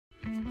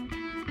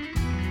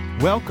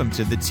Welcome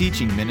to the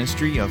teaching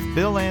ministry of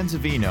Bill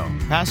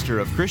Anzavino, pastor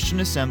of Christian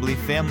Assembly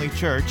Family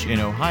Church in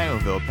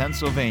Ohioville,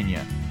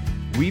 Pennsylvania.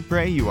 We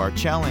pray you are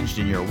challenged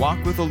in your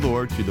walk with the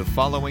Lord through the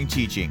following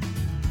teaching.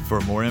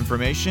 For more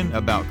information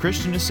about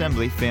Christian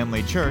Assembly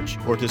Family Church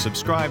or to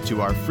subscribe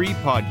to our free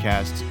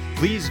podcasts,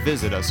 please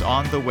visit us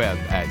on the web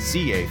at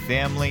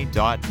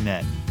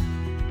cafamily.net.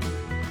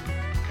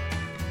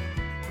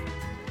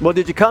 Well,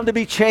 did you come to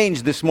be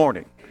changed this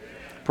morning?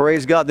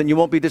 Praise God. Then you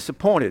won't be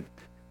disappointed.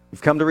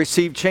 You've come to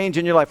receive change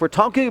in your life. We're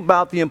talking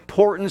about the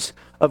importance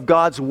of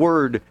God's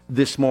Word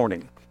this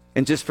morning.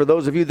 And just for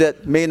those of you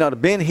that may not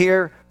have been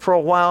here for a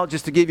while,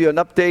 just to give you an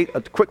update,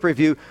 a quick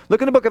review, look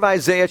in the book of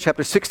Isaiah,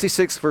 chapter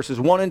 66, verses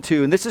 1 and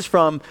 2. And this is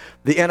from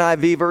the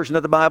NIV version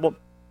of the Bible.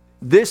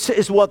 This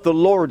is what the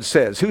Lord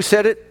says. Who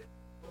said it?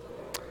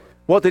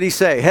 What did he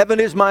say? Heaven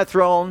is my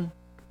throne.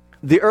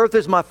 The earth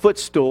is my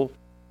footstool.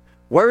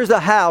 Where is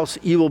the house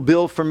you will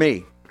build for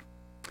me?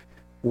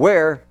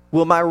 Where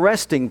will my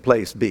resting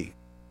place be?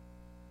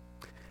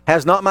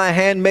 Has not my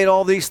hand made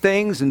all these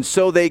things, and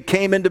so they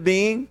came into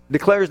being,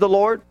 declares the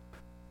Lord?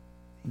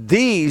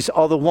 These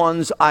are the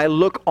ones I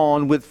look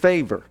on with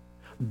favor,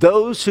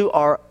 those who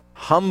are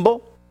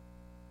humble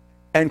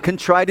and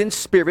contrite in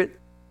spirit,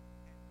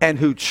 and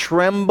who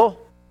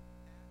tremble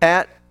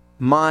at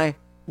my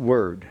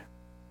word.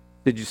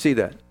 Did you see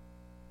that?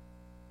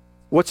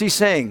 What's he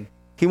saying?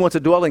 He wants a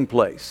dwelling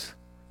place.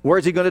 Where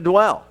is he going to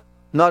dwell?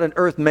 Not in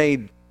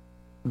earth-made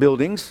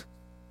buildings,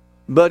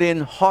 but in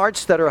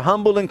hearts that are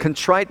humble and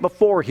contrite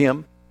before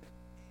him,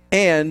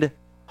 and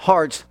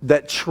hearts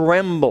that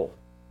tremble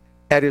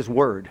at his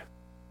word.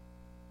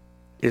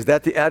 Is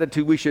that the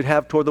attitude we should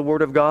have toward the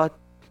word of God?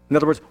 In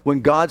other words,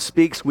 when God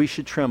speaks, we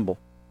should tremble.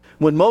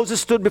 When Moses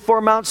stood before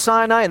Mount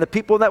Sinai and the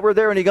people that were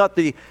there, and he got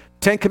the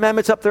 10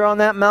 Commandments up there on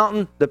that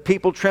mountain, the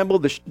people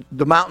trembled,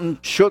 the mountain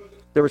shook,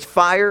 there was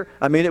fire.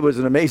 I mean, it was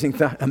an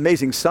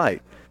amazing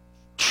sight.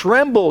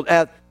 Trembled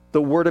at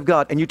the Word of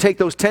God. And you take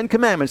those 10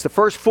 commandments, the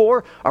first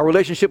 4, our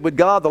relationship with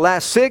God, the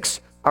last 6,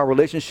 our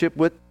relationship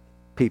with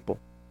people.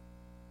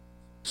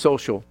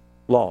 Social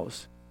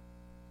laws.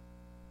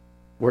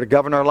 We're to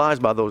govern our lives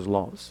by those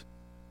laws.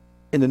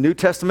 In the New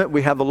Testament,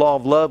 we have the law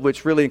of love,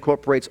 which really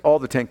incorporates all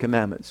the 10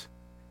 commandments.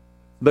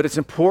 But it's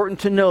important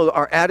to know that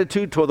our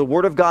attitude toward the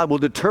Word of God will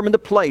determine the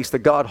place that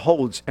God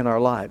holds in our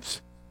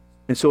lives.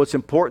 And so it's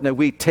important that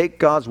we take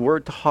God's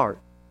Word to heart,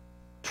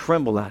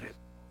 tremble at it.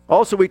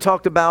 Also, we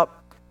talked about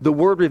the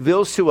Word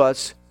reveals to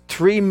us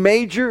 3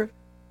 major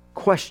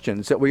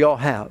questions that we all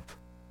have.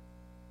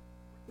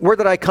 Where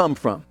did I come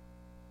from?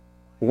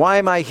 Why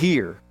am I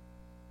here?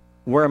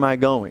 Where am I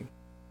going?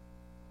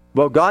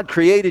 Well, God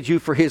created you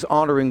for His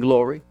honor and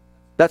glory.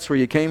 That's where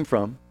you came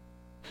from.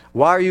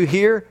 Why are you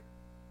here?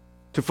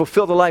 To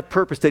fulfill the life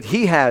purpose that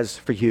He has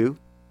for you.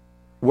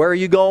 Where are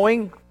you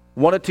going?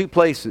 One of 2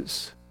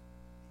 places.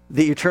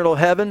 The eternal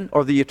heaven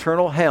or the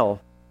eternal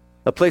hell.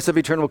 A place of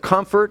eternal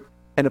comfort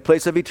and a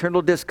place of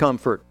eternal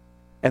discomfort.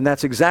 And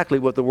that's exactly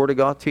what the Word of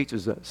God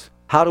teaches us.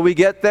 How do we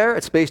get there?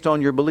 It's based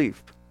on your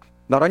belief.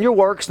 Not on your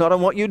works, not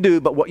on what you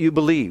do, but what you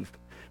believe.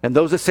 And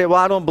those that say, well,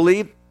 I don't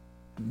believe,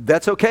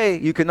 that's okay.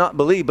 You cannot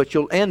believe, but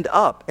you'll end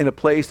up in a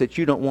place that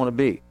you don't want to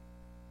be.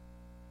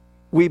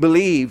 We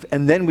believe,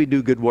 and then we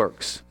do good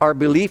works. Our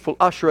belief will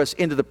usher us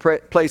into the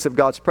place of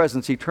God's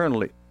presence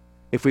eternally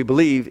if we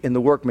believe in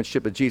the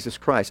workmanship of Jesus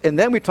Christ. And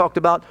then we talked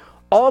about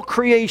all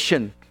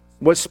creation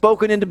was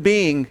spoken into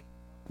being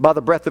by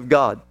the breath of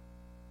God.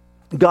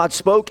 God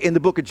spoke in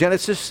the book of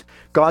Genesis.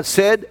 God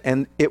said,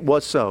 and it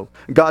was so.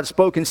 God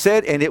spoke and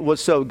said, and it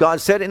was so. God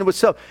said, and it was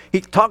so.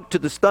 He talked to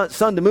the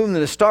sun, the moon, and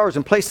the stars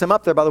and placed them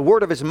up there by the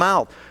word of His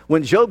mouth.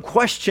 When Job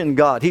questioned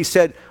God, he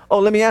said, oh,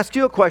 let me ask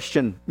you a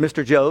question,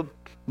 Mr. Job.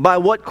 By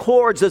what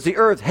cords does the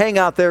earth hang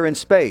out there in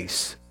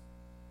space?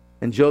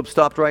 And Job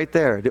stopped right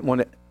there. Didn't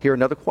want to hear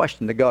another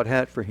question that God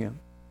had for him.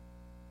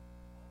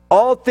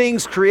 All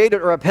things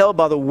created are upheld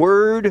by the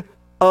word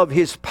of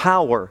His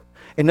power.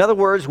 In other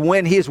words,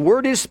 when His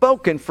word is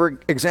spoken, for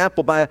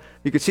example, by,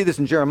 you can see this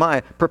in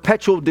Jeremiah,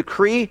 perpetual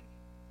decree,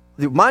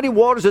 the mighty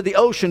waters of the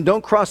ocean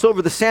don't cross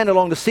over the sand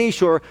along the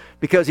seashore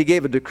because He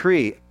gave a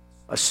decree.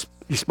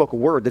 He spoke a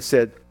word that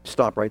said,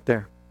 stop right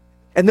there.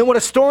 And then when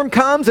a storm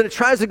comes and it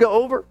tries to go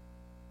over,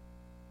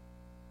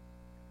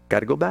 got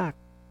to go back.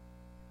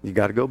 You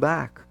got to go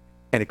back.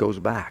 And it goes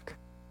back.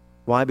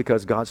 Why?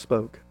 Because God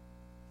spoke.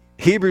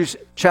 Hebrews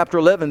chapter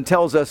 11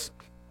 tells us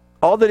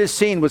all that is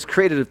seen was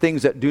created of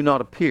things that do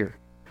not appear.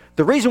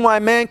 The reason why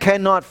man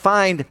cannot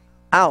find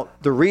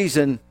out the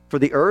reason for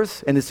the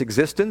earth and its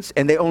existence,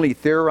 and they only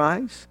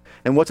theorize.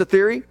 And what's a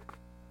theory?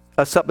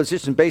 A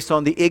supposition based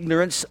on the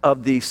ignorance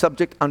of the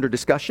subject under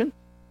discussion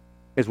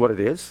is what it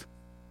is.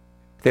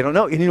 They don't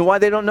know. And you know why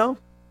they don't know?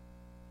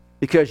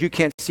 Because you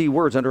can't see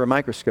words under a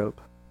microscope.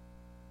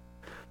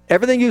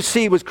 Everything you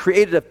see was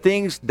created of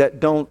things that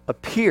don't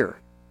appear.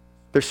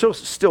 They're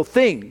still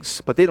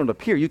things, but they don't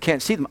appear. You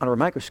can't see them under a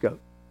microscope.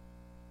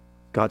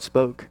 God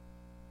spoke,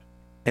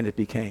 and it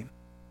became.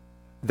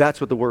 That's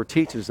what the Word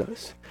teaches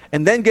us.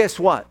 And then guess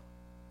what?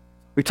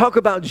 We talk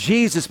about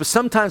Jesus, but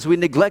sometimes we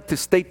neglect to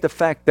state the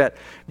fact that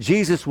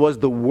Jesus was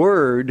the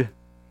Word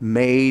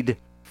made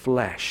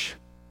flesh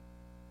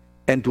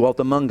and dwelt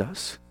among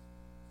us.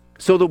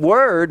 So the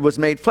Word was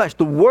made flesh.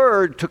 The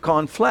Word took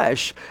on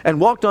flesh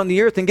and walked on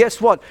the earth. And guess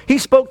what? He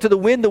spoke to the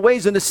wind, the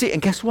waves, and the sea.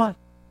 And guess what?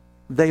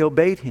 They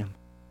obeyed him.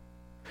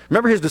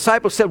 Remember, his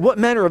disciples said, what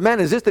manner of man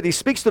is this that he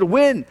speaks to the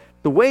wind,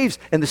 the waves,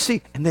 and the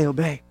sea, and they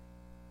obey?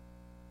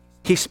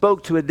 He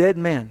spoke to a dead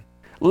man.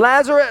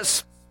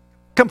 Lazarus,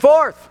 come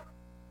forth.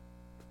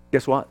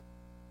 Guess what?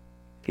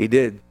 He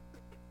did.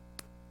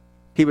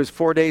 He was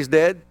 4 days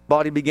dead.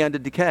 Body began to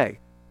decay.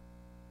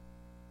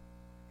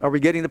 Are we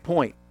getting the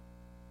point?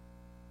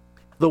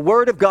 The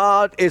Word of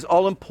God is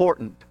all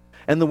important.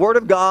 And the Word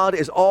of God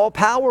is all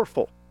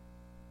powerful.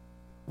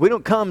 We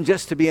don't come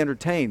just to be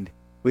entertained.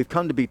 We've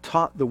come to be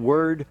taught the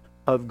Word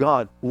of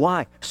God.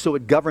 Why? So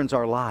it governs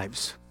our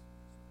lives.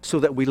 So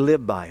that we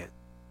live by it.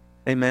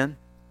 Amen?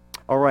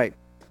 All right.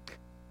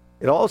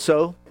 It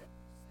also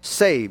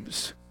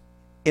saves.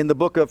 In the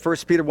book of 1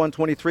 Peter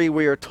 1:23,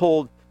 we are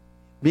told,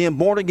 being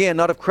born again,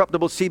 not of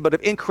corruptible seed, but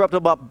of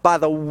incorruptible, by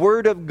the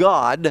Word of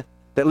God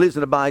that lives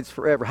and abides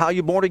forever. How are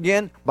you born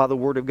again? By the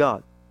Word of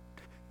God.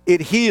 It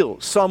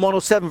heals. Psalm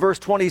 107 verse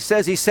 20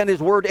 says he sent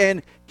his word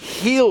and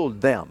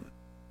healed them.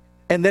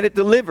 And then it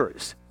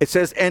delivers. It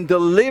says, and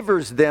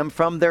delivers them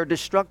from their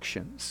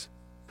destructions.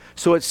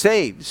 So it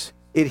saves,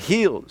 it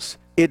heals,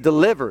 it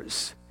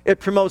delivers. It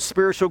promotes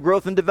spiritual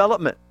growth and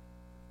development.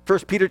 1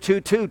 Peter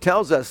 2:2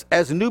 tells us,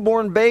 as a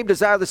newborn babe,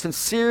 desire the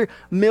sincere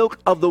milk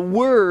of the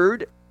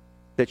Word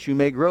that you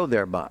may grow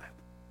thereby.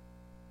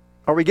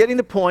 Are we getting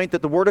the point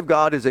that the Word of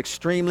God is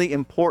extremely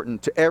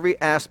important to every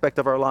aspect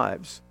of our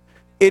lives?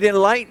 It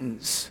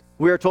enlightens.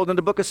 We are told in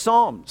the book of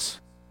Psalms,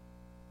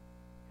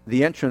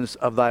 the entrance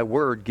of thy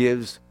word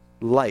gives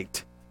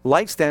light.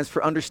 Light stands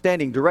for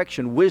understanding,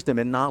 direction, wisdom,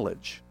 and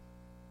knowledge.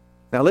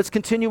 Now let's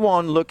continue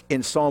on. Look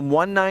in Psalm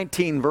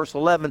 119, verse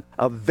 11,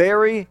 a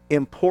very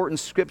important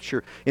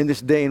scripture in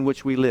this day in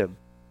which we live.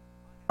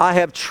 I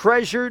have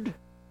treasured,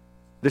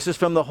 this is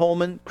from the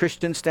Holman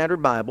Christian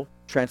Standard Bible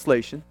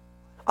translation.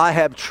 I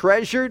have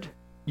treasured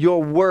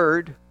your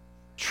word.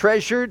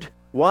 Treasured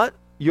what?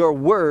 Your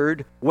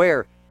word,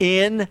 where?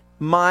 In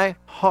my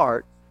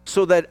heart,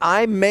 so that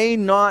I may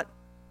not,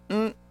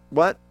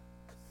 what?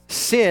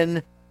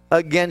 Sin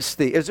against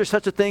thee. Is there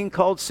such a thing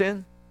called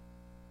sin?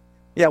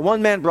 Yeah,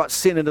 one man brought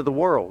sin into the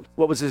world.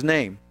 What was his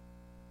name?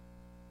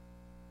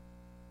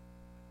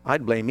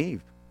 I'd blame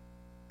Eve.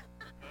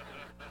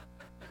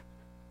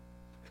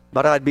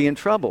 But I'd be in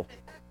trouble.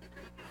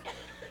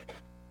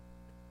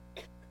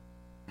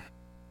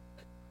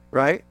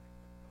 Right?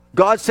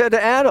 God said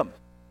to Adam,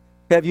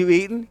 have you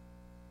eaten?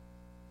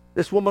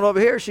 This woman over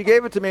here, she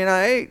gave it to me and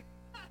I ate.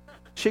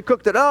 She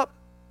cooked it up.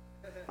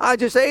 I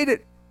just ate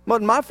it.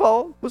 Wasn't my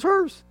fault. It was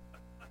hers.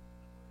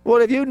 What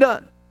have you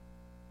done?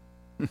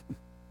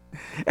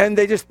 And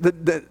they just,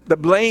 the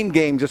blame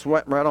game just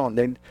went right on.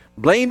 They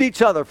blamed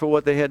each other for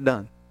what they had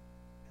done.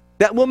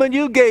 That woman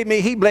you gave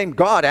me, he blamed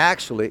God,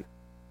 actually.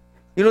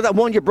 You know that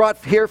one you brought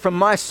here from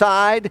my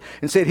side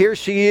and said, here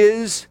she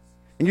is.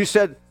 And you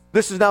said,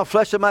 this is now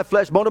flesh of my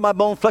flesh, bone of my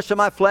bone, flesh of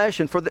my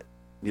flesh. And for the,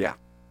 yeah,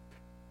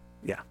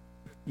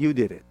 you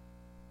did it.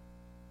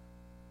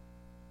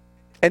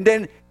 And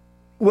then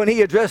when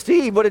he addressed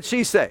Eve, what did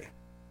she say?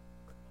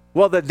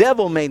 Well, the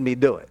devil made me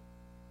do it.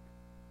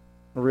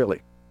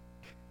 Really?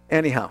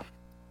 Anyhow,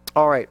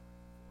 all right.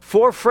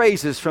 4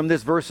 phrases from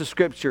this verse of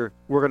Scripture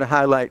we're going to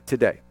highlight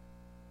today.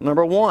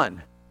 Number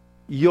 1,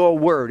 your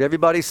word.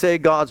 Everybody say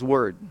God's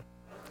word.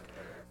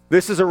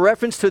 This is a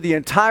reference to the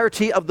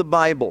entirety of the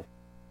Bible.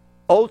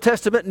 Old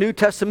Testament, New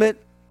Testament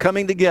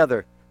coming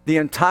together. The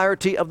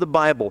entirety of the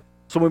Bible.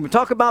 So when we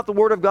talk about the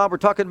Word of God, we're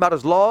talking about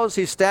His laws,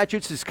 His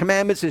statutes, His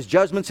commandments, His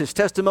judgments, His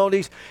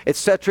testimonies,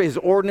 etc., His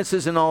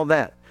ordinances and all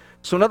that.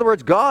 So in other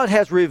words, God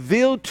has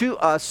revealed to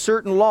us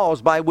certain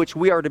laws by which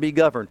we are to be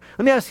governed.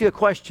 Let me ask you a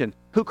question.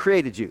 Who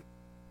created you?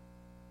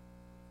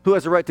 Who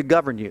has the right to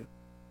govern you?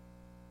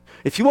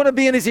 If you want to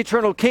be in His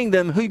eternal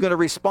kingdom, who are you going to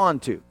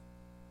respond to?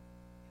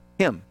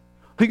 Him.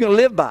 Who are you going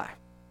to live by?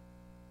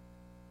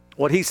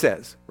 What He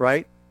says,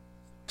 right?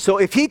 So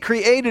if He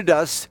created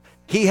us,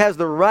 He has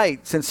the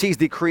right, since He's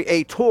the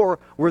creator,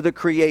 we're the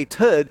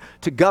created,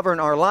 to govern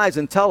our lives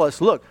and tell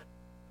us, look,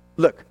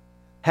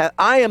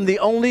 I am the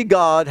only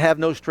God, have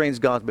no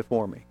strange gods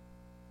before me.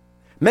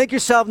 Make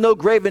yourself no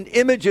graven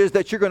images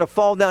that you're going to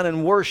fall down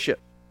and worship.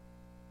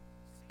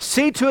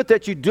 See to it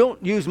that you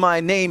don't use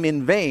my name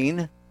in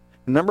vain.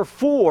 Number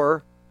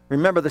 4,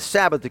 remember the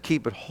Sabbath to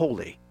keep it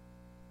holy.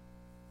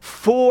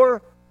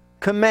 4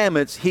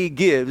 commandments He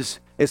gives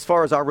as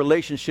far as our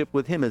relationship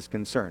with Him is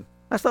concerned.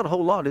 That's not a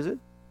whole lot, is it?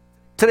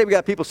 Today we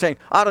got people saying,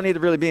 I don't need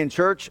to really be in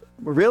church.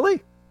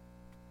 Really?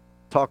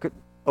 Talk it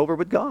over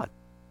with God.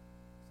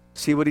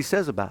 See what He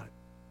says about it.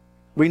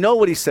 We know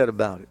what He said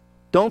about it.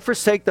 Don't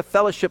forsake the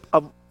fellowship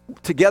of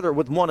together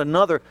with one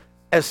another,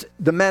 as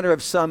the manner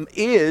of some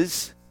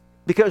is,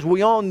 Because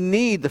we all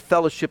need the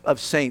fellowship of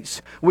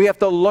saints. We have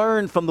to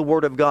learn from the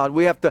Word of God.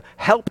 We have to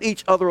help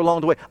each other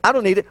along the way. I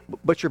don't need it,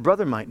 but your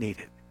brother might need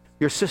it.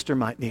 Your sister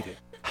might need it.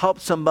 Help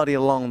somebody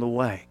along the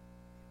way.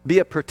 Be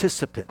a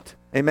participant.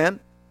 Amen?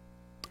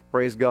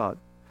 Praise God.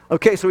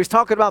 Okay, so he's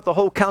talking about the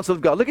whole counsel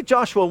of God. Look at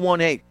Joshua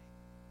 1:8.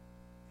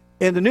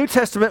 In the New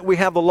Testament, we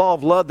have the law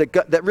of love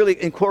that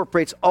really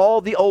incorporates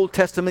all the Old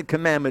Testament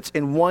commandments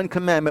in one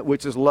commandment,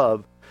 which is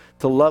love,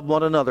 to love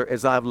one another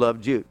as I've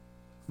loved you.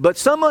 But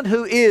someone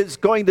who is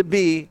going to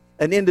be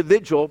an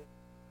individual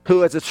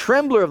who, as a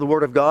trembler of the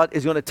Word of God,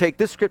 is going to take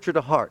this scripture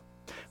to heart.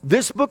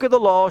 This book of the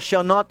law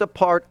shall not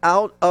depart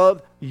out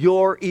of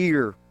your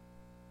ear.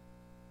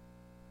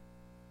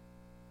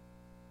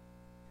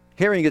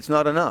 Hearing it's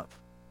not enough.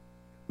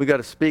 We got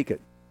to speak it.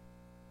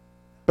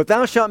 But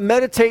thou shalt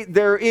meditate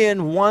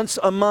therein once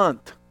a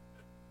month.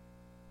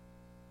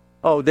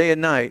 Oh, day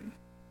and night.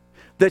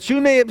 That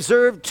you may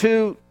observe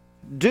to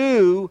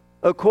do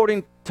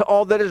according to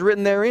all that is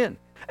written therein.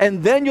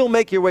 And then you'll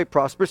make your way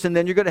prosperous, and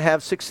then you're going to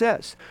have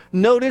success.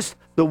 Notice,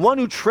 the one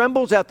who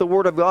trembles at the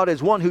Word of God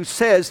is one who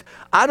says,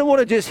 I don't want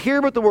to just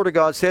hear what the Word of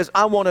God says.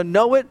 I want to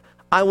know it.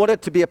 I want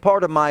it to be a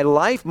part of my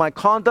life, my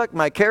conduct,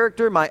 my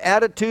character, my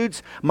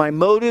attitudes, my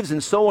motives,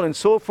 and so on and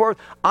so forth.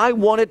 I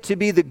want it to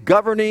be the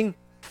governing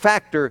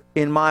factor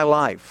in my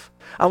life.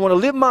 I want to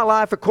live my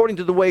life according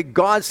to the way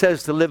God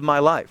says to live my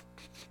life.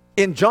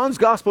 In John's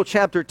Gospel,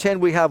 chapter 10,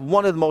 we have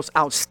one of the most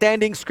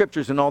outstanding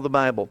scriptures in all the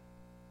Bible.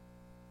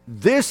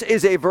 This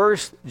is a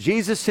verse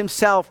Jesus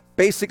himself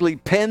basically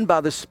penned by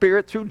the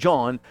Spirit through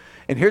John.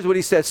 And here's what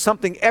he says,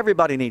 something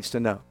everybody needs to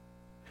know.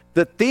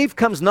 The thief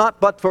comes not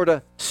but for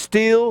to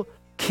steal,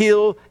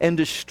 kill, and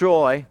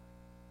destroy.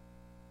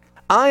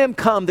 I am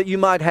come that you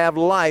might have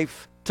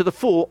life to the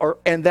full,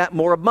 and that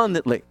more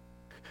abundantly.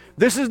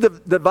 This is the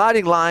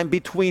dividing line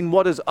between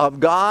what is of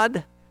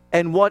God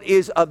and what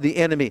is of the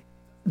enemy.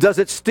 Does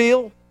it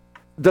steal?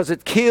 Does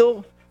it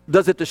kill?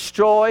 Does it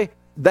destroy?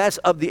 That's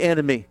of the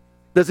enemy.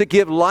 Does it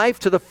give life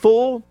to the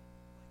full?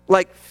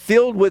 Like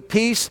filled with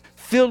peace,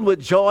 filled with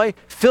joy,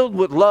 filled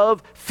with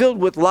love, filled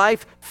with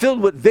life, filled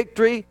with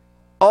victory?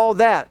 All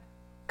that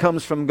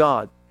comes from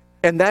God.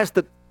 And that's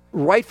the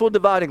rightful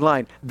dividing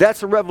line.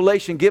 That's a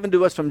revelation given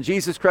to us from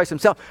Jesus Christ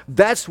himself.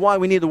 That's why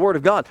we need the Word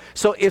of God.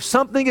 So if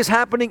something is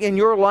happening in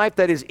your life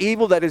that is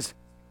evil, that is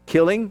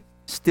killing,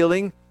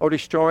 stealing, or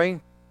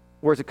destroying,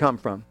 where does it come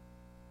from?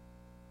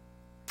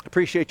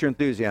 Appreciate your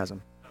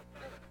enthusiasm.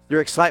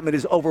 Your excitement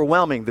is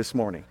overwhelming this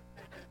morning.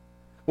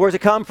 Where does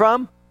it come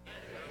from?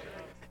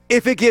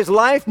 If it gives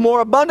life more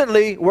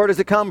abundantly, where does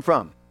it come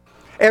from?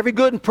 Every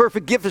good and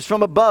perfect gift is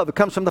from above. It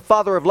comes from the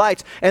Father of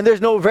lights. And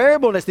there's no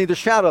variableness, neither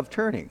shadow of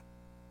turning.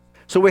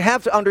 So we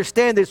have to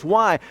understand this.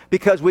 Why?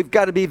 Because we've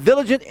got to be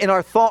vigilant in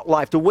our thought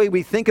life, the way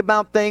we think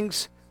about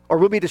things, or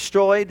we'll be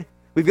destroyed.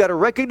 We've got to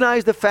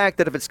recognize the fact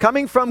that if it's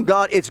coming from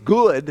God, it's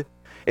good.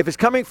 If it's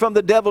coming from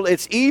the devil,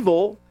 it's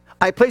evil.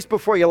 I place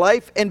before you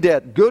life and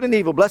death, good and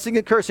evil, blessing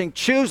and cursing.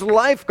 Choose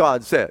life,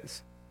 God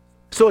says.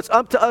 So it's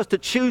up to us to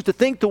choose to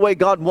think the way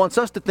God wants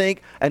us to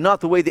think and not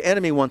the way the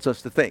enemy wants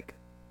us to think.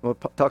 We'll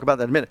talk about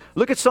that in a minute.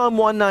 Look at Psalm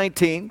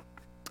 119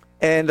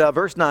 and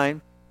verse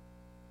 9.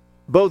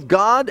 Both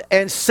God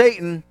and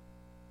Satan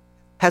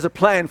has a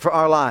plan for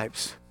our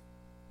lives.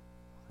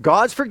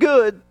 God's for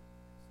good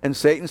and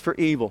Satan's for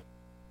evil.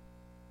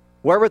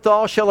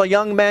 Wherewithal shall a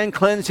young man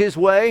cleanse his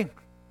way?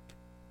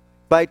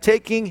 By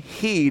taking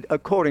heed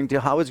according to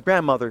how his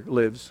grandmother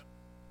lives.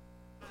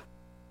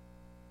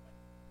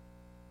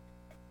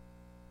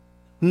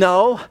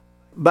 No,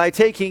 by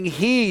taking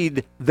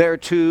heed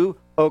thereto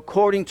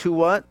according to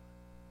what?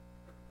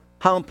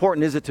 How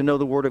important is it to know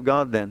the Word of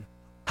God then?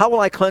 How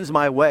will I cleanse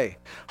my way?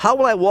 How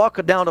will I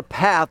walk down a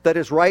path that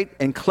is right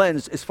and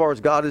cleansed as far as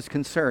God is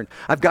concerned?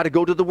 I've got to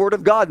go to the Word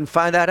of God and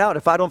find that out.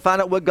 If I don't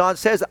find out what God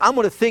says, I'm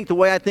going to think the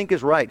way I think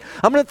is right.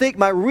 I'm going to think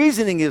my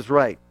reasoning is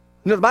right.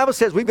 You know, the Bible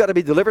says we've got to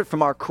be delivered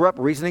from our corrupt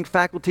reasoning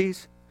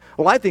faculties.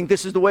 Well, I think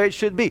this is the way it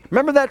should be.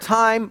 Remember that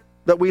time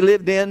that we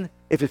lived in?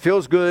 If it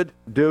feels good,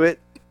 do it.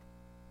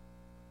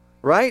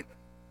 Right?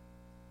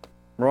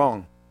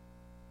 Wrong.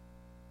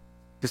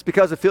 Just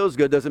because it feels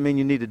good doesn't mean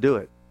you need to do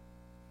it.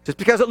 Just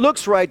because it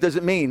looks right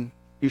doesn't mean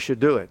you should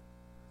do it.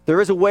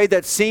 There is a way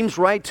that seems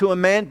right to a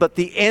man, but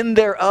the end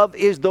thereof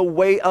is the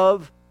way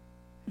of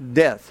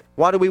death.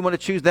 Why do we want to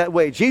choose that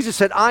way? Jesus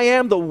said, I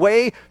am the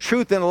way,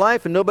 truth, and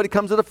life, and nobody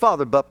comes to the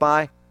Father but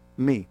by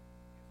me.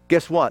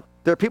 Guess what?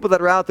 There are people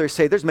that are out there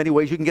say there's many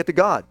ways you can get to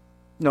God.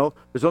 No,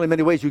 there's only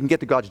many ways you can get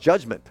to God's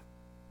judgment.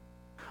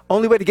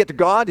 Only way to get to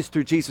God is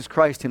through Jesus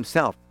Christ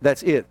himself.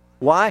 That's it.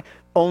 Why?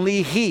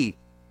 Only he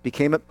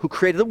who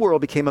created the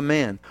world became a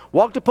man,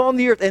 walked upon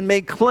the earth and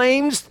made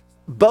claims,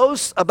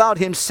 boasts about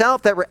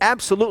himself that were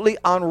absolutely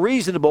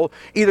unreasonable.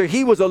 Either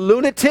he was a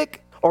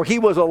lunatic, or he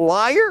was a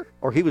liar,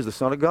 or he was the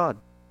Son of God.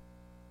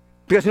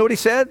 Because you know what he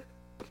said?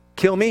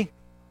 Kill me,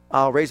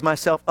 I'll raise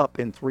myself up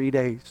in 3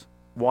 days.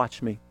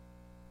 Watch me.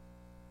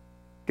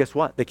 Guess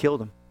what? They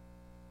killed him.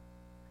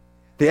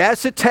 The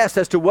acid test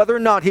as to whether or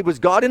not he was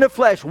God in the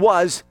flesh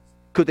was,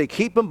 could they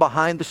keep him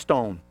behind the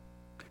stone?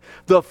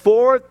 The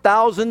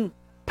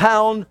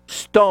 4,000-pound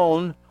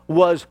stone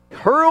was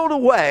hurled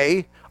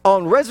away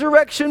on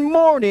resurrection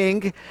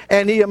morning,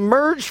 and he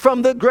emerged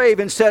from the grave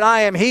and said,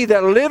 I am he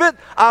that liveth.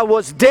 I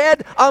was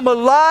dead. I'm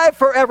alive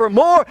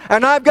forevermore,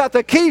 and I've got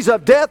the keys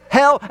of death,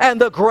 hell, and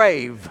the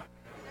grave.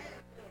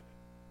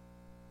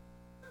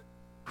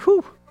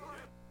 Whew.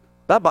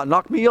 That about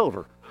knocked me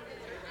over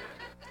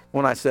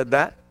when I said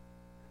that.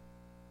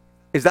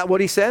 Is that what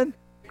he said?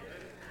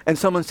 And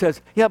someone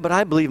says, yeah, but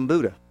I believe in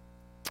Buddha.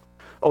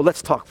 Oh,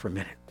 let's talk for a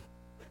minute.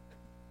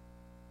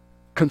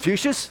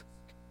 Confucius?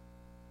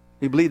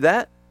 You believe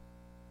that?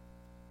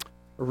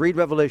 Read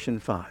Revelation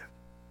 5.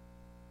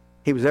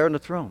 He was there on the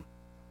throne.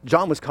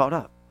 John was caught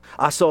up.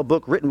 I saw a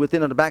book written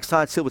within on the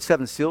backside sealed with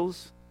 7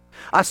 seals.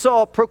 I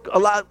saw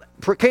an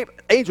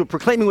angel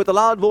proclaiming with a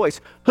loud voice,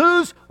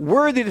 who's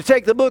worthy to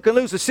take the book and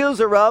loose the seals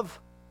thereof?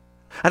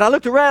 And I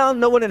looked around.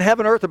 No one in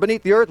heaven, earth, or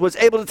beneath the earth was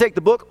able to take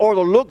the book or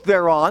to look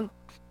thereon.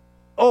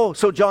 Oh,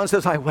 so John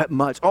says, I wept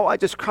much. Oh, I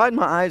just cried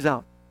my eyes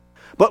out.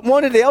 But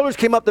one of the elders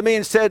came up to me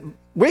and said,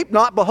 weep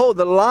not, behold,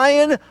 the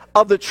Lion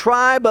of the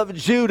tribe of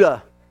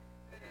Judah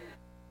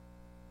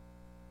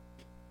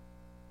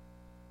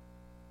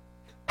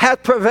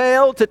hath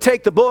prevailed to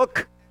take the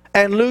book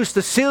and loose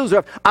the seals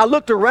thereof. I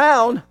looked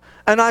around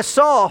and I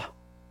saw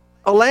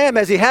a lamb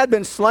as he had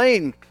been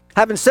slain,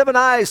 having 7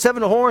 eyes,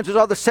 7 horns, as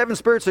are the 7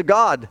 spirits of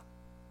God,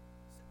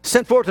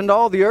 sent forth into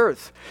all the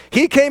earth.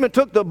 He came and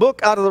took the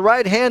book out of the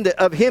right hand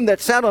of him that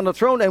sat on the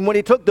throne. And when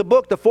he took the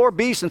book, the 4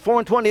 beasts and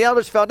 24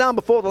 elders fell down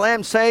before the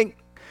Lamb, saying,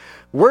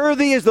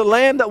 worthy is the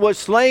Lamb that was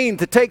slain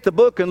to take the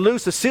book and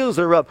loose the seals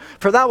thereof.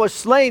 For thou wast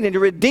slain, and you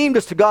redeemed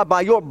us to God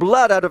by your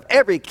blood out of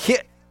every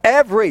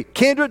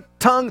kindred,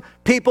 tongue,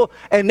 people,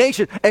 and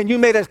nation. And you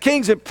made us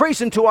kings and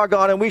priests unto our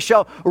God, and we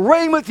shall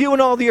reign with you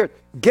in all the earth.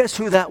 Guess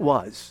who that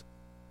was?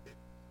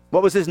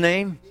 What was his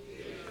name?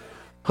 Jesus.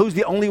 Who's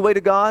the only way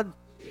to God?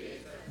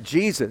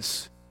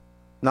 Jesus.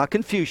 Not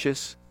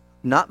Confucius,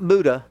 not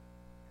Buddha.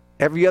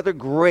 Every other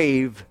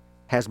grave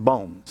has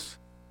bones.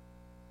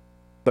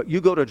 But you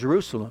go to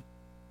Jerusalem,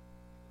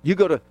 you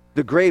go to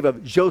the grave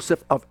of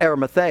Joseph of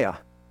Arimathea,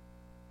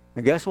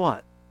 and guess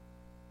what?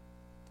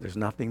 There's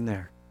nothing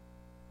there.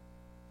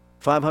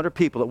 500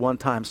 people at one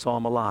time saw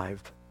him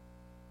alive.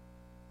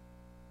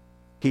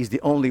 He's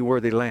the only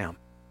worthy Lamb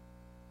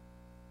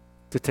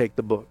to take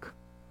the book.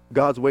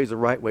 God's way is the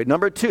right way.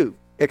 Number 2,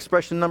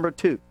 expression number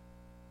 2.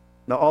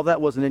 Now, all that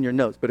wasn't in your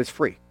notes, but it's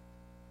free.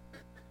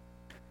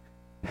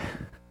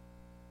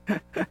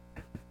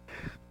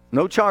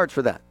 No charge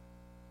for that.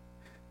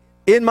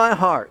 In my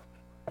heart.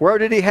 Where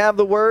did he have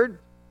the word?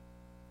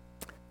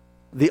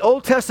 The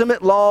Old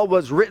Testament law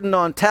was written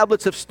on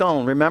tablets of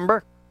stone,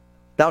 remember?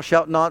 Thou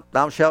shalt not,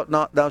 thou shalt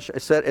not, thou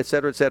shalt,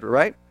 etc.,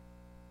 right?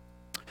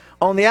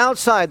 On the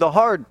outside, the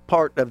hard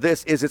part of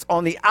this is it's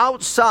on the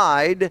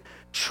outside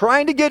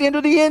trying to get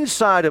into the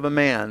inside of a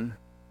man.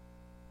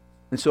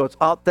 And so it's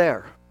out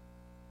there.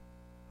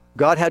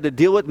 God had to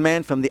deal with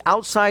man from the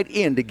outside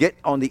in to get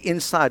on the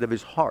inside of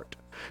his heart.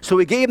 So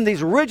he gave him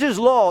these rigid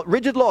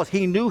laws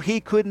he knew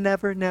he could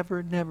never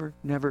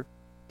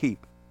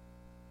keep.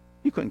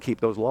 You couldn't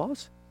keep those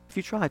laws if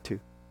you tried to.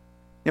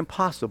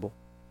 Impossible.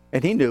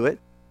 And he knew it.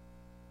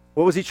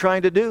 What was he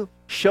trying to do?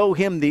 Show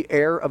him the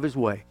error of his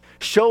way.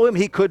 Show him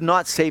he could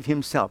not save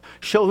himself.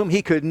 Show him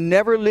he could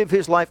never live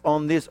his life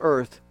on this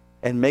earth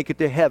and make it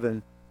to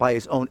heaven by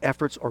his own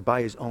efforts or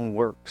by his own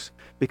works.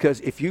 Because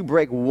if you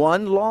break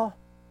one law,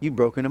 you've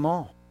broken them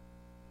all.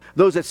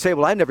 Those that say,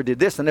 well, I never did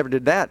this, I never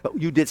did that,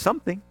 but you did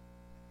something.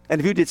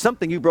 And if you did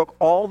something, you broke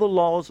all the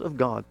laws of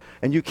God.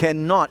 And you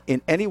cannot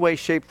in any way,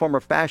 shape, form, or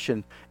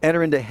fashion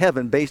enter into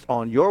heaven based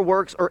on your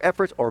works or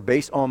efforts or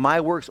based on my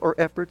works or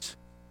efforts.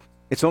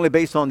 It's only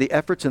based on the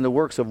efforts and the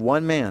works of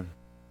one man,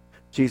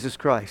 Jesus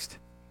Christ.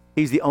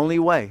 He's the only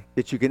way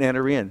that you can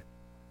enter in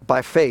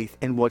by faith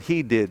in what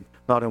he did,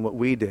 not in what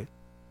we did.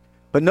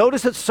 But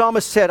notice that the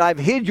psalmist said, I've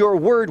hid your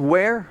word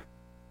where?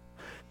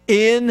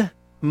 In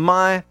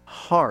my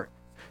heart.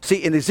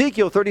 See, in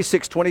Ezekiel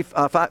 36,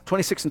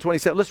 26 and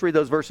 27, let's read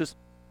those verses.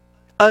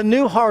 A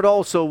new heart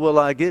also will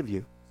I give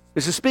you.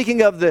 This is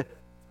speaking of the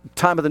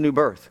time of the new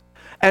birth.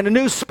 And a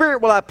new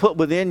spirit will I put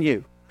within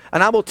you.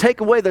 And I will take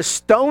away the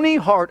stony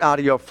heart out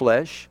of your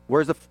flesh.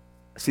 Where's the,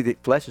 see, the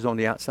flesh is on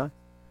the outside.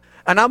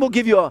 And I will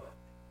give you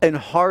an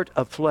heart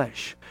of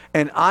flesh.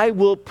 And I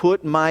will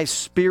put my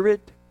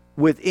spirit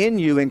within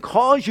you and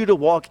cause you to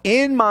walk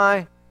in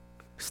my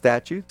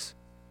statutes.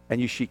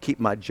 And you should keep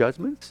my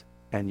judgments,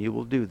 and you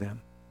will do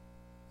them.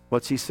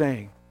 What's he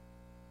saying?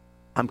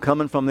 I'm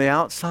coming from the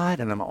outside,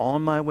 and I'm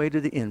on my way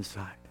to the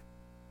inside.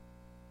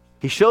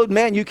 He showed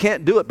man you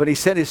can't do it, but he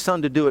sent his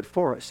son to do it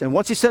for us. And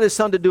once he sent his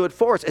son to do it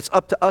for us, it's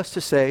up to us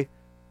to say,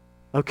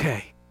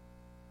 okay,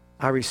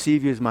 I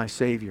receive you as my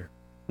Savior.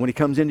 When he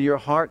comes into your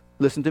heart,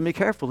 listen to me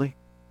carefully.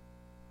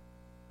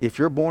 If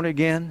you're born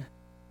again,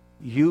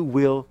 you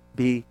will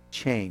be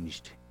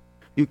changed.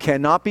 You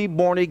cannot be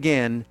born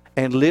again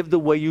and live the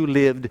way you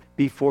lived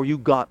before you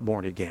got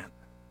born again.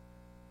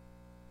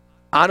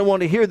 I don't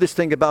want to hear this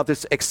thing about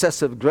this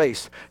excessive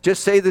grace.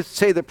 Just say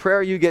the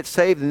prayer, you get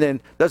saved, and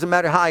then doesn't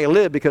matter how you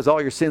live because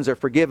all your sins are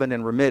forgiven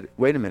and remitted.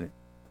 Wait a minute.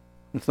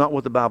 It's not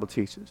what the Bible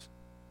teaches.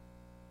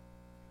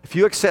 If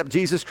you accept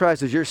Jesus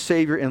Christ as your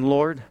Savior and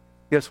Lord,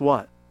 guess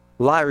what?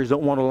 Liars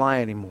don't want to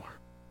lie anymore.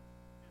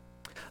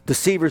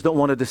 Deceivers don't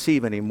want to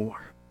deceive anymore.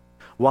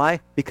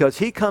 Why? Because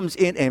He comes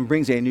in and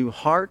brings a new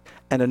heart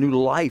and a new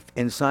life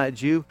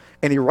inside you.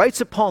 And He writes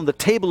upon the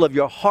table of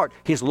your heart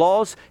His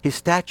laws, His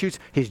statutes,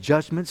 His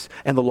judgments,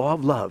 and the law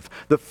of love.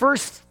 The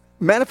first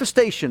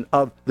manifestation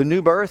of the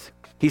new birth,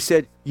 He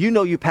said, you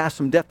know you pass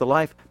from death to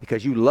life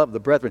because you love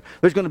the brethren.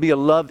 There's going to be a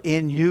love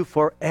in you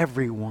for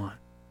everyone.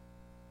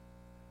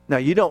 Now,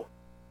 you don't,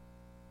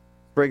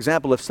 for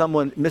example, if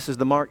someone misses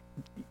the mark,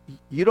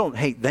 you don't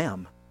hate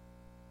them.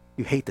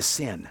 You hate the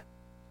sin,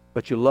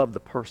 but you love the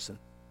person.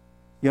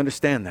 You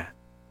understand that?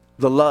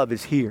 The love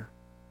is here.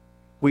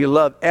 We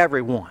love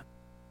everyone.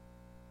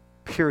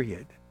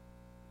 Period.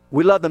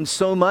 We love them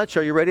so much.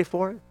 Are you ready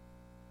for it?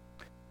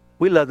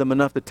 We love them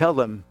enough to tell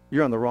them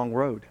you're on the wrong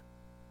road.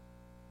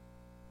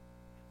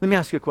 Let me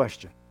ask you a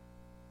question.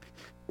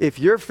 If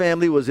your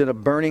family was in a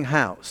burning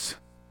house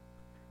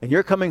and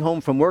you're coming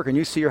home from work and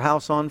you see your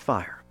house on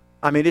fire,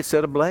 I mean, it's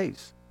set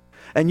ablaze,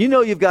 and you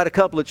know you've got a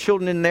couple of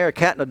children in there, a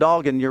cat and a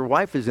dog, and your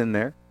wife is in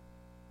there,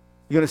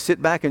 you're going to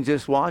sit back and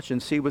just watch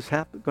and see what's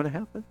going to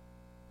happen?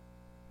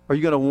 Or are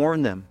you going to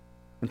warn them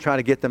and try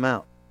to get them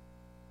out?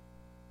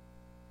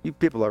 You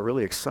people are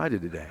really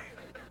excited today.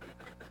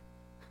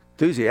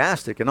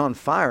 Enthusiastic and on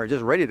fire,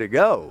 just ready to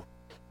go.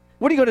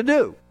 What are you going to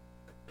do?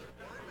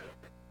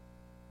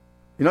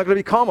 You're not going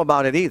to be calm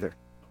about it either.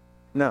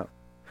 No.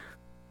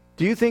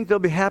 Do you think they'll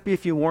be happy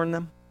if you warn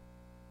them?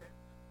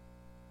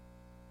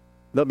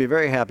 They'll be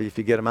very happy if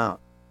you get them out.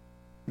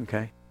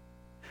 Okay?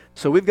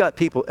 So we've got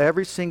people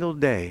every single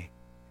day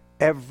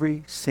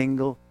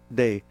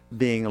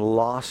being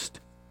lost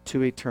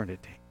to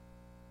eternity.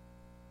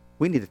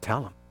 We need to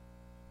tell them.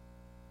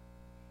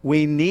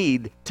 We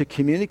need to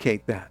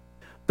communicate that.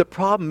 The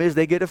problem is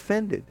they get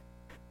offended.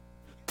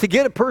 To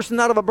get a person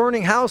out of a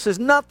burning house is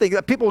nothing.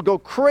 People go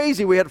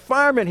crazy. We had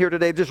firemen here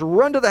today just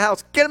run to the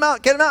house. Get them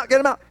out, get them out, get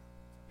them out.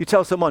 You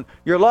tell someone,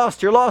 you're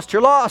lost, you're lost,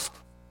 you're lost.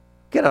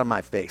 Get out of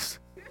my face.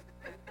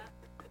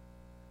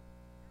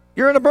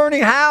 You're in a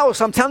burning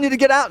house. I'm telling you to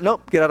get out.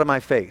 Nope, get out of my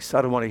face.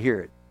 I don't want to hear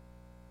it.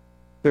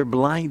 They're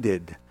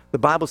blinded. The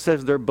Bible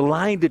says they're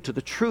blinded to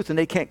the truth and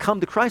they can't come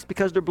to Christ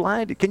because they're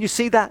blinded. Can you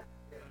see that?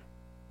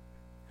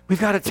 We've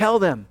got to tell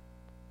them.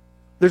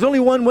 There's only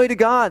one way to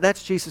God.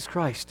 That's Jesus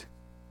Christ.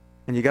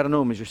 And you got to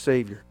know Him as your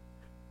Savior.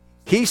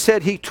 He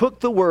said He took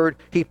the Word,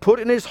 He put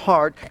it in His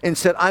heart and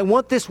said, I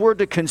want this Word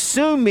to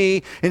consume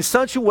me in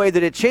such a way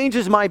that it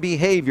changes my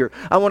behavior.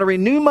 I want to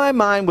renew my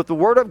mind with the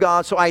Word of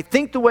God so I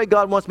think the way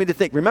God wants me to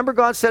think. Remember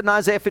God said in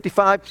Isaiah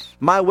 55,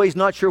 my way's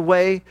not your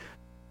way.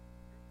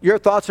 Your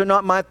thoughts are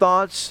not my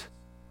thoughts.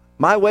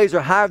 My ways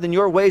are higher than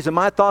your ways, and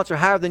my thoughts are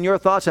higher than your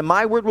thoughts. And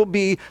my word will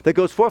be that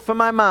goes forth from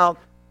my mouth.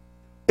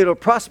 It'll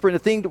prosper in the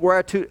thing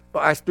whereto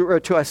I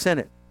sent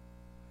it.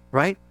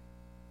 Right?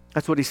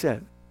 That's what He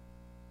said.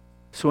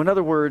 So in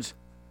other words,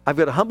 I've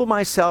got to humble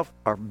myself,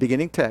 our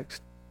beginning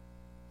text,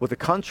 with a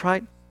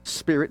contrite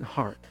spirit and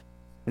heart.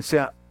 And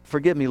say,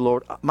 forgive me,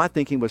 Lord. My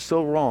thinking was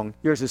so wrong.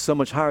 Yours is so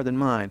much higher than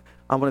mine.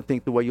 I want to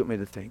think the way you want me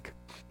to think.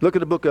 Look at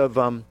the book of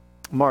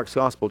Mark's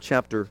Gospel,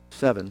 chapter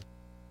 7.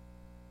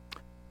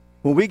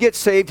 When we get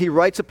saved, He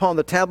writes upon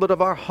the tablet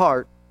of our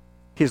heart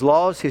His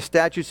laws, His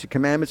statutes, His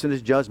commandments, and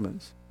His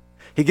judgments.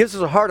 He gives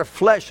us a heart of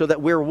flesh so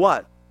that we're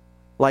what?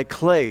 Like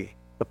clay,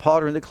 the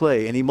potter in the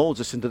clay, and He molds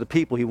us into the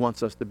people He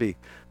wants us to be.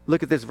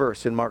 Look at this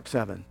verse in Mark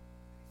 7.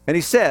 And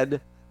He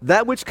said,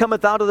 that which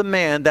cometh out of the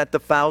man, that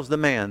defiles the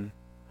man.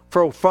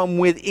 For from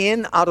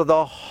within, out of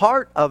the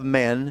heart of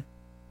men,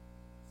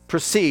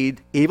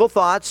 proceed evil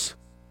thoughts,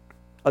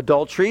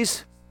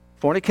 adulteries,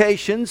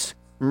 fornications,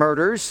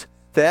 murders,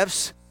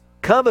 thefts,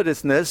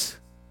 covetousness,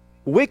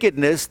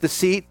 wickedness,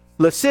 deceit,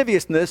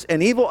 lasciviousness,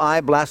 an evil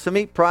eye,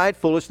 blasphemy, pride,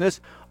 foolishness.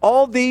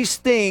 All these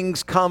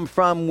things come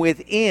from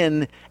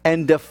within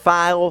and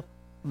defile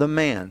the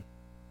man.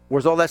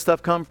 Where's all that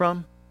stuff come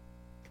from?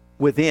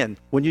 Within.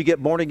 When you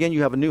get born again,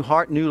 you have a new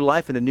heart, new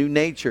life, and a new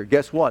nature.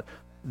 Guess what?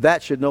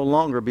 That should no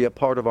longer be a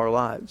part of our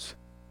lives.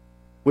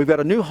 We've got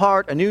a new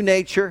heart, a new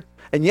nature.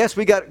 And yes,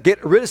 we got to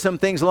get rid of some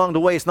things along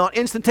the way. It's not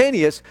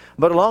instantaneous,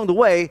 but along the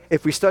way,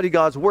 if we study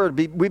God's Word,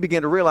 we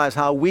begin to realize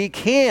how we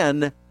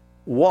can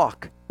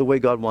walk the way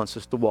God wants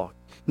us to walk.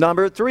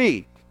 Number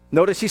 3,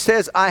 notice He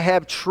says, I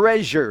have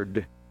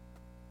treasured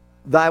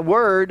Thy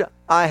Word,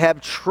 I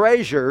have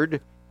treasured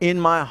in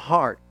my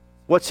heart.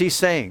 What's He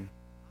saying?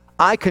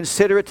 I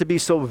consider it to be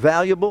so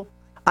valuable.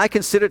 I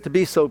consider it to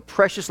be so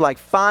precious, like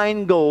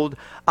fine gold.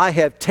 I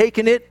have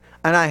taken it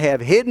and I have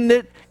hidden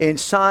it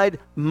inside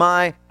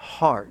my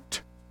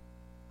heart.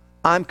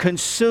 I'm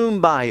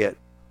consumed by it.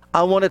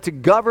 I want it to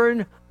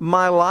govern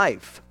my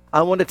life.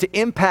 I want it to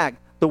impact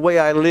the way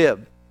I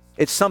live.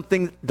 It's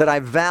something that I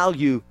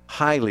value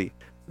highly.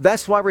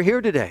 That's why we're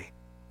here today.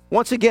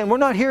 Once again, we're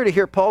not here to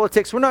hear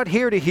politics. We're not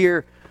here to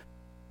hear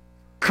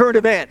current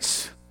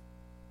events.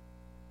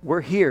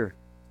 We're here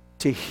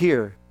to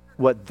hear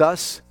what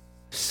thus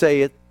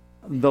saith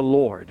the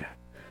Lord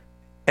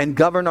and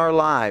govern our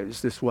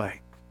lives this way.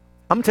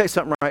 I'm going to tell you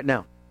something right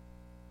now.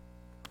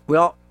 We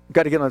all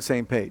got to get on the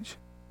same page.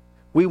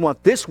 We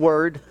want this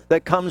word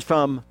that comes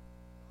from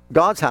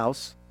God's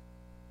house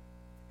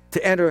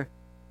to enter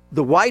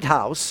the White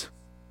House,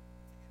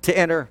 to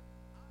enter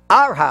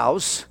our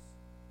house,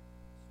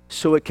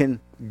 so it can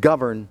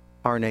govern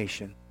our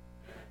nation.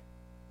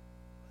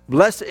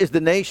 Blessed is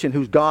the nation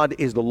whose God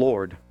is the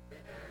Lord.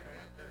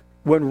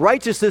 When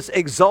righteousness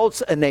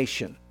exalts a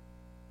nation,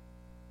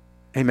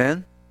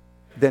 amen,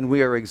 then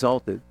we are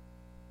exalted.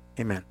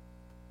 Amen.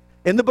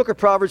 In the book of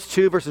Proverbs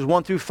 2, verses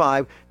 1 through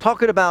 5,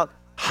 talking about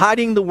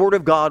hiding the word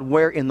of God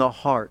where? In the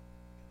heart.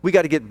 We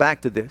got to get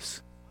back to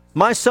this.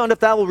 My son, if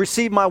thou will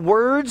receive my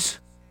words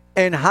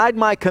and hide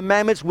my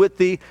commandments with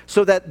thee,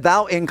 so that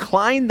thou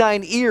incline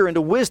thine ear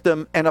unto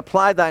wisdom and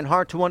apply thine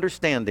heart to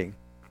understanding.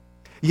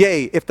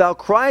 Yea, if thou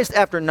criest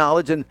after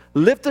knowledge and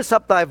liftest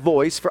up thy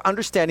voice for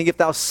understanding, if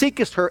thou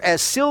seekest her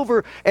as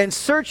silver and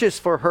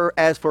searchest for her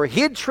as for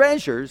hid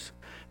treasures,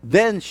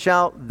 then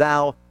shalt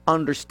thou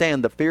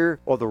understand the fear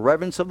or the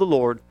reverence of the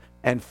Lord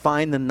and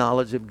find the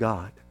knowledge of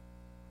God.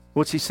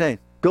 What's he saying?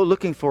 Go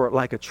looking for it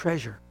like a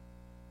treasure.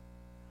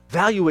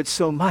 Value it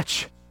so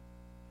much.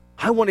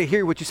 I want to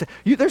hear what you say.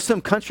 There's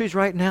some countries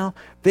right now,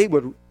 they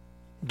would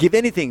give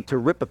anything to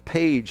rip a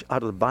page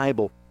out of the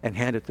Bible and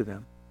hand it to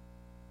them.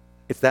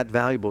 It's that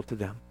valuable to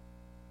them.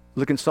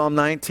 Look in Psalm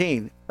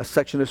 19, a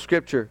section of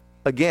Scripture,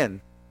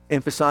 again,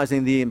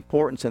 emphasizing the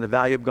importance and the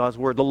value of God's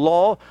Word. The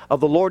law of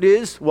the Lord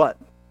is what?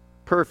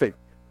 Perfect.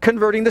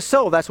 Converting the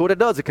soul. That's what it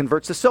does. It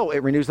converts the soul.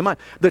 It renews the mind.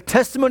 The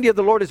testimony of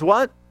the Lord is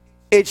what?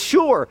 It's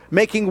sure,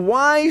 making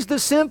wise the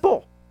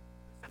simple.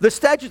 The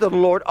statutes of the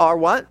Lord are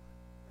what?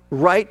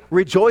 Right,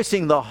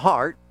 rejoicing the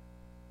heart.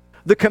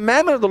 The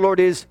commandment of the Lord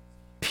is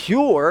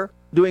pure,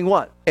 doing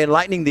what?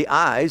 Enlightening the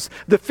eyes.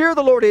 The fear of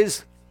the Lord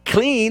is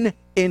clean,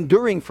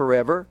 enduring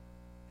forever.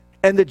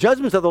 And the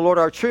judgments of the Lord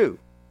are true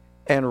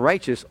and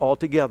righteous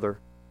altogether.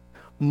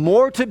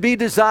 More to be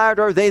desired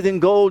are they than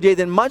gold, yea,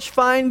 than much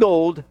fine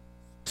gold,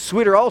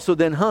 sweeter also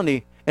than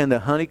honey and the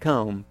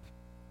honeycomb.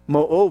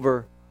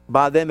 Moreover,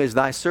 by them is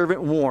thy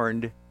servant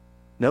warned.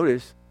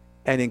 Notice,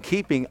 and in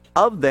keeping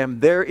of them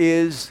there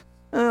is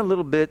a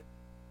little bit.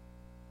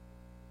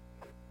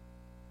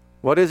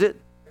 What is it?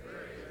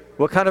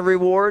 What kind of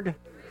reward?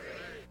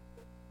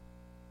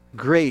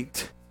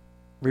 Great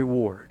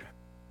reward.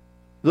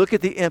 Look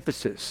at the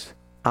emphasis.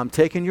 I'm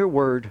taking your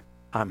word.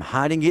 I'm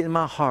hiding it in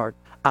my heart.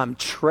 I'm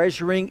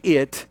treasuring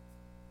it.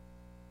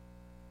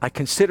 I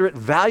consider it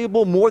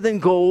valuable more than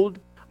gold,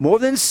 more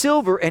than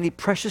silver, any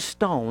precious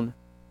stone,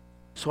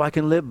 so I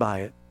can live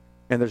by it.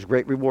 And there's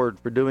great reward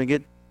for doing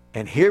it.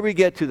 And here we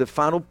get to the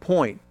final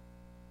point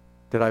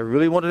that I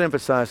really wanted to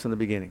emphasize from the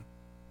beginning.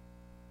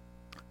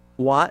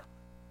 What?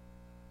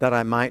 That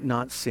I might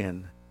not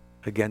sin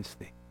against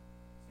thee.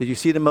 Did you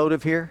see the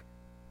motive here?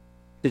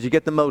 Did you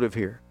get the motive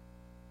here?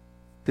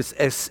 This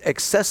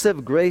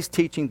excessive grace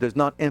teaching does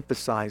not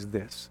emphasize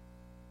this.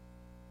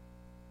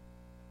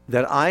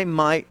 That I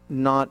might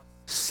not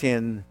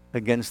sin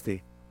against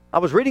thee. I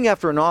was reading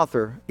after an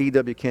author,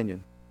 E.W.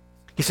 Kenyon.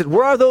 He said,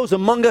 where are those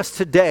among us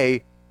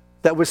today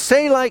that would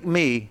say like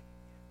me,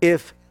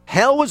 if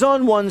hell was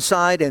on one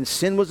side and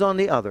sin was on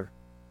the other,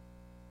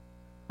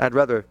 I'd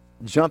rather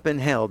jump in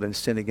hell than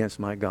sin against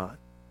my God.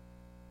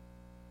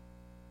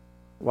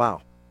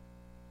 Wow.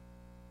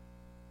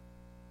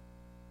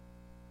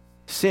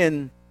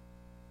 Sin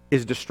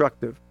is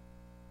destructive.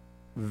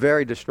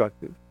 Very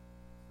destructive.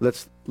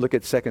 Let's look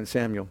at 2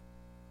 Samuel.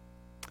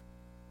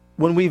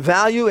 When we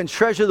value and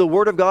treasure the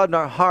Word of God in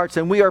our hearts,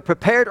 and we are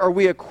prepared or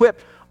we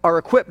are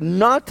equipped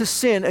not to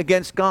sin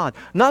against God,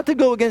 not to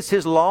go against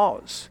His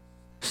laws,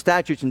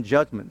 statutes, and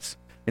judgments.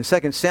 In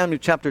 2 Samuel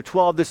chapter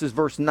 12, this is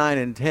verse 9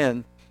 and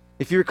 10.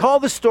 If you recall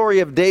the story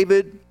of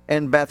David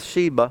and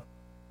Bathsheba,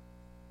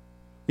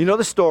 you know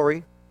the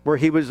story where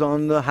he was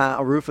on the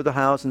roof of the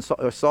house and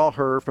saw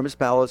her from his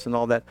palace and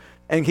all that,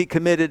 and he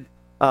committed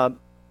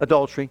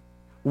adultery.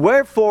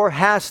 Wherefore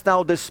hast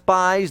thou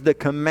despised the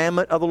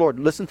commandment of the Lord?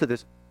 Listen to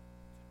this.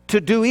 To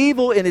do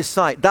evil in his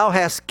sight. Thou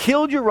hast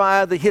killed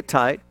Uriah the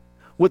Hittite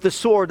with the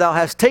sword. Thou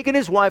hast taken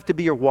his wife to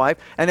be your wife,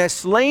 and hast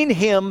slain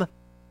him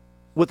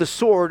with the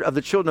sword of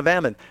the children of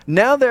Ammon.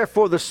 Now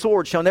therefore the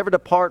sword shall never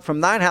depart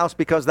from thine house,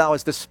 because thou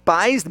hast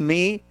despised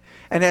me,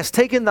 and hast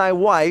taken thy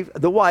wife,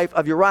 the wife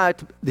of Uriah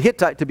the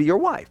Hittite, to be your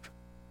wife.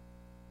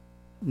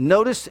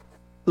 Notice,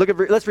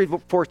 let's read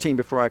 14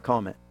 before I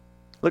comment.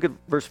 Look at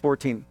verse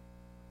 14.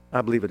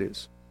 I believe it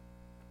is.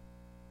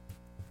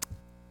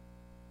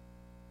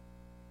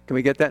 Can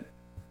we get that?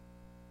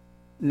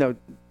 No,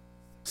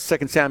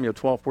 2 Samuel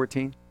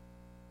 12:14.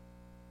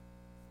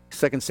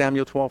 2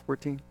 Samuel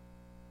 12:14.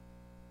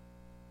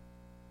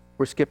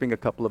 We're skipping a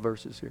couple of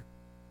verses here.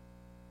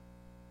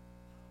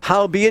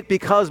 Howbeit,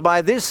 because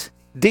by this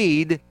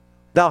deed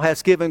thou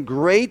hast given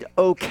great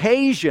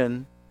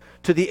occasion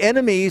to the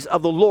enemies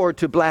of the Lord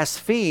to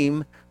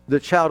blaspheme, the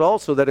child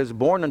also that is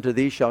born unto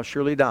thee shall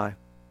surely die.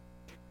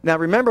 Now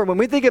remember, when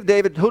we think of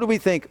David, who do we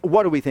think?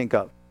 What do we think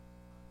of?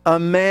 A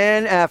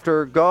man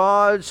after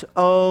God's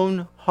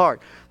own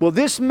heart. Well,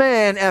 this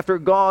man after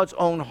God's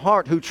own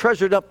heart, who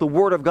treasured up the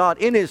Word of God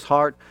in his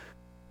heart,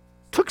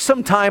 took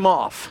some time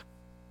off.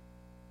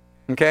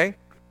 Okay?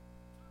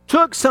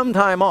 Took some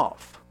time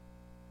off.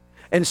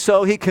 And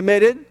so he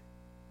committed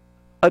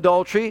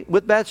adultery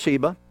with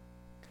Bathsheba.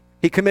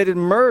 He committed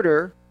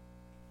murder.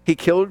 He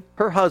killed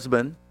her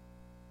husband.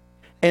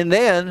 And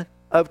then,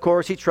 of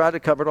course, he tried to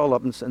cover it all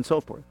up and so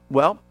forth.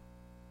 Well,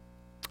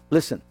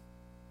 listen.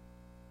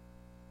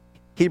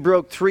 He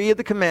broke 3 of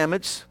the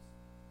commandments.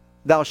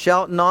 Thou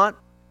shalt not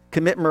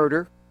commit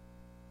murder.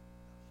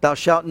 Thou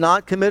shalt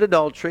not commit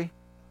adultery.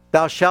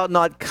 Thou shalt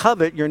not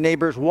covet your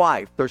neighbor's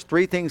wife. There's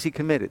 3 things he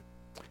committed.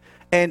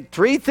 And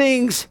 3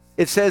 things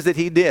it says that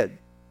he did.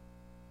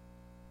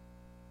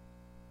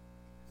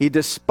 He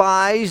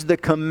despised the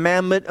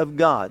commandment of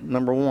God,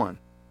 number 1,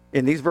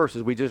 in these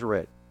verses we just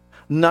read.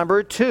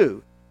 Number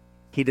 2,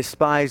 he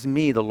despised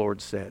me, the Lord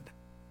said.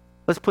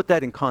 Let's put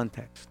that in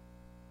context.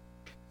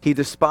 He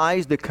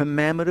despised the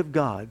commandment of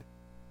God,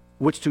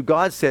 which to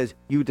God says,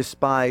 you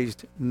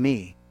despised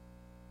me.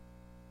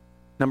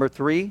 Number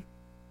 3,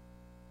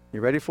 you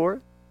ready for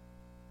it?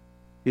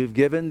 You've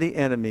given the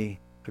enemy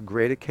a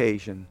great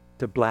occasion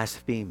to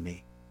blaspheme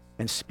me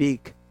and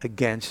speak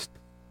against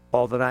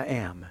all that I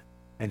am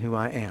and who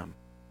I am.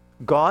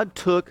 God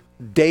took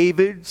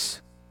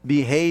David's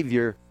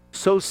behavior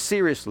so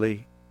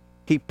seriously,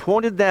 he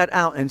pointed that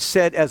out and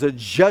said, as a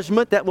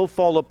judgment that will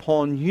fall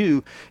upon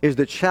you is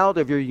the child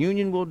of your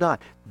union will die.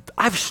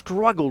 I've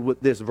struggled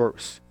with this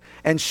verse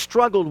and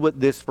struggled with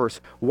this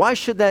verse. Why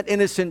should that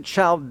innocent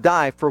child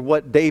die for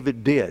what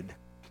David did?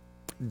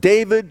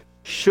 David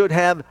should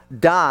have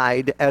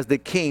died as the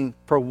king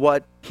for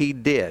what he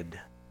did.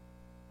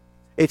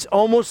 It's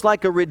almost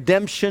like a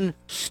redemption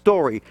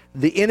story.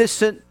 The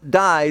innocent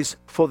dies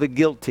for the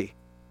guilty.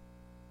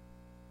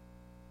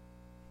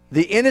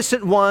 The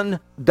innocent one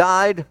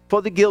died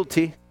for the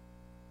guilty.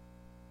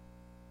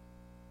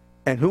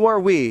 And who are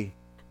we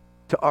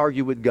to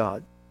argue with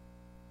God?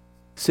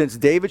 Since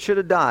David should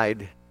have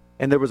died,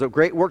 and there was a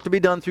great work to be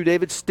done through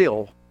David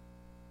still,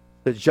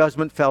 the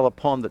judgment fell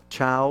upon the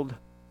child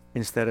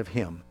instead of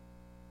him.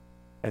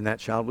 And that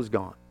child was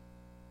gone.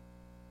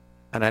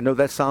 And I know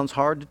that sounds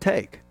hard to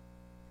take,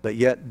 but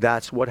yet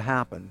that's what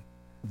happened.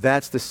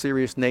 That's the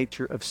serious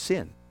nature of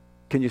sin.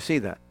 Can you see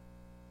that?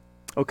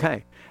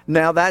 Okay.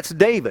 Now that's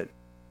David.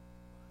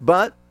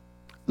 But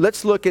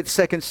let's look at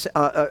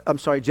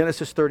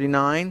Genesis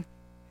 39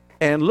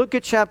 and look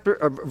at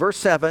verse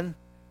 7.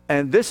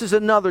 And this is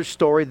another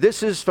story.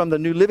 This is from the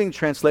New Living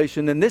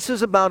Translation, and this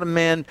is about a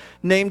man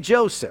named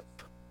Joseph.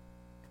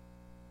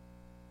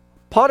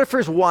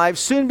 Potiphar's wife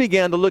soon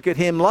began to look at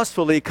him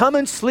lustfully. Come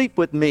and sleep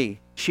with me,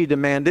 she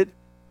demanded.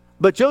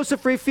 But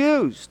Joseph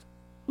refused.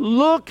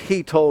 Look,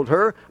 he told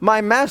her, my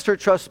master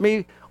trusts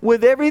me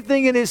with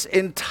everything in his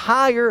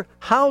entire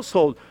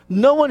household.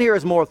 No one here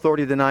has more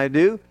authority than I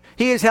do.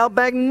 He has held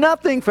back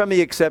nothing from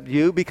me except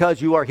you,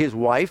 because you are his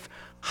wife.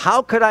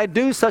 How could I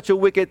do such a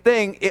wicked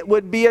thing? It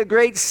would be a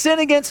great sin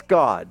against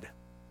God.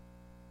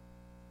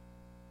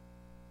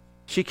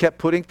 She kept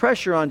putting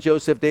pressure on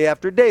Joseph day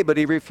after day, but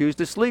he refused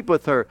to sleep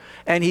with her.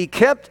 And he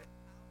kept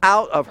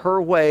out of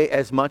her way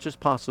as much as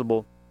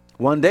possible.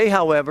 One day,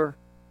 however,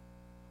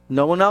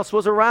 no one else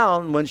was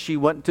around when she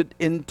went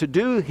in to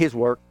do his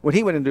work. When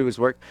he went in to do his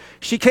work,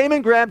 she came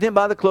and grabbed him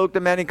by the cloak,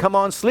 demanding, come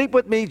on, sleep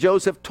with me.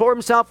 Joseph tore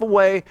himself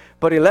away,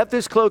 but he left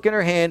his cloak in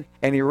her hand,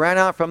 and he ran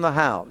out from the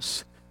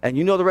house. And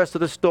you know the rest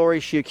of the story.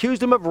 She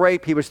accused him of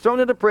rape. He was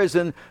thrown into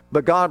prison,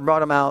 but God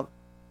brought him out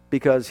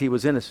because he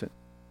was innocent.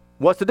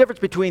 What's the difference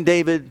between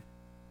David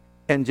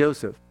and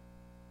Joseph?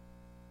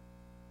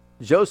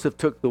 Joseph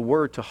took the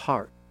word to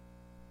heart.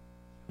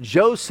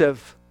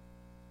 Joseph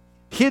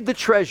hid the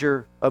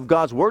treasure of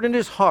God's word in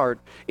his heart.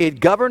 It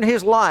governed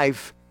his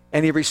life,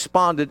 and he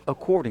responded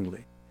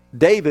accordingly.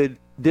 David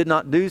did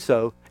not do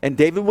so, and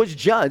David was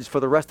judged for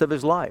the rest of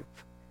his life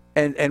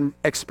and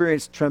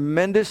experienced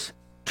tremendous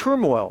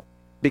turmoil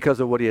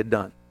because of what he had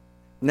done.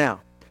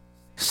 Now,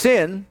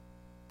 sin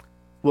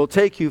will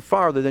take you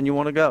farther than you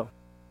want to go.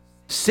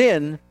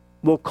 Sin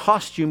will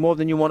cost you more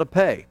than you want to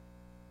pay.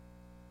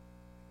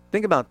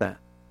 Think about that.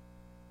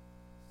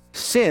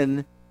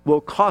 Sin will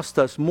cost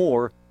us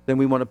more than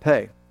we want to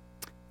pay.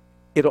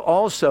 It'll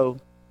also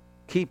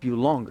keep you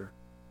longer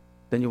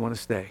than you want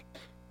to stay.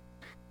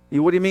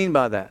 What do you mean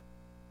by that?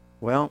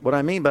 Well, what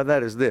I mean by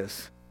that is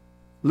this.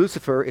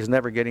 Lucifer is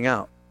never getting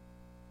out.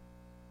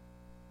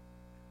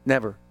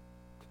 Never.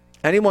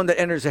 Anyone that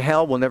enters a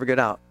hell will never get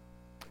out.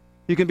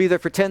 You can be there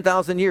for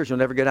 10,000 years, you'll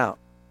never get out.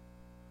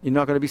 You're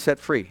not going to be set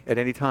free at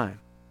any time.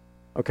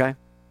 Okay?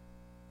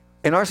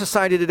 In our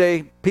society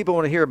today, people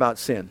want to hear about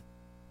sin.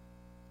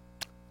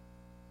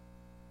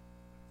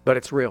 But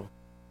it's real.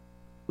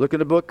 Look in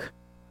the book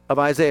of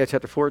Isaiah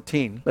chapter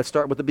 14. Let's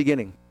start with the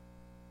beginning.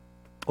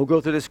 We'll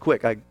go through this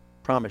quick, I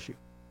promise you.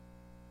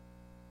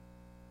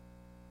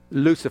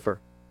 Lucifer.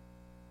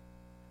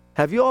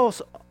 Have you all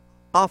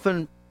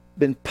often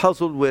been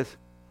puzzled with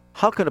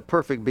How can a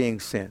perfect being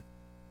sin?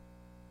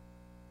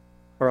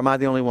 Or am I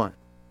the only one?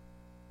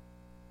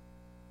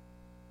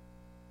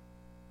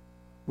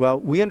 Well,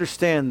 we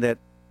understand that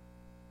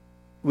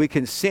we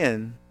can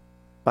sin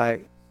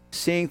by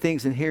seeing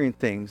things and hearing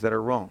things that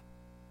are wrong.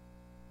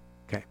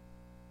 Okay.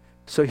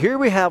 So here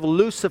we have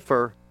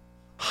Lucifer.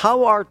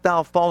 How art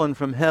thou fallen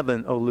from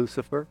heaven, O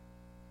Lucifer?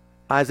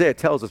 Isaiah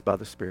tells us by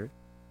the Spirit.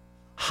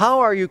 How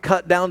are you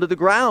cut down to the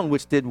ground,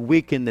 which did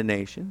weaken the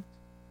nation?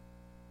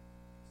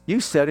 You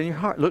said in your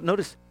heart. Look,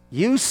 notice.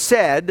 You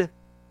said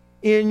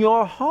in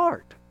your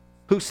heart.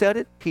 Who said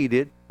it? He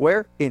did.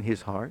 Where? In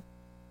his heart.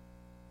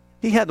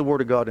 He had the word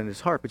of God in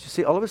his heart. But you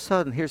see, all of a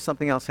sudden, here's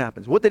something else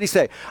happens. What did he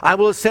say? I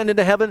will ascend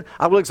into heaven.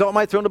 I will exalt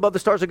my throne above the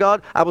stars of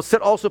God. I will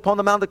sit also upon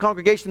the mount of the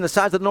congregation in the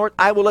sides of the north.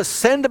 I will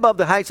ascend above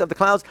the heights of the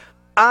clouds.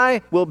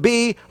 I will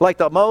be like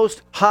the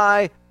Most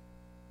High.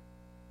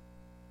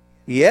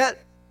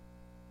 Yet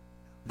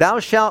thou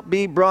shalt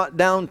be brought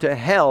down to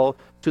hell,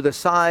 to the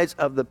sides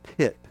of the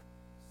pit.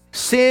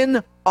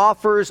 Sin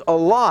offers a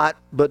lot,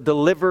 but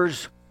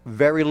delivers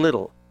very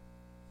little.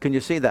 Can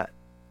you see that?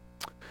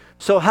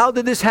 So how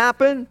did this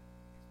happen?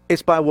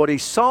 It's by what he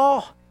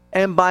saw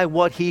and by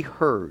what he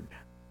heard.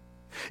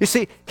 You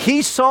see,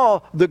 he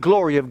saw the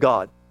glory of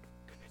God.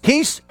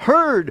 He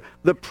heard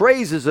the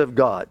praises of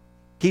God.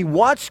 He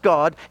watched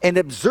God and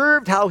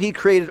observed how he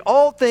created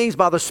all things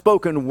by the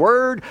spoken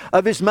word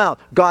of his mouth.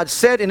 God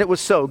said and it was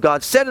so.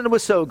 God said and it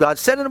was so. God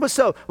said and it was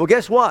so. Well,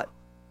 guess what?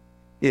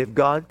 If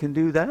God can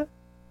do that,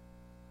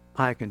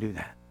 I can do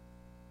that.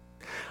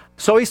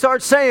 So he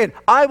starts saying,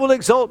 I will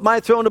exalt my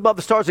throne above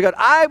the stars of God.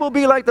 I will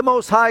be like the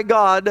Most High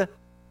God.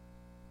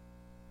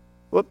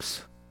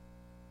 Whoops.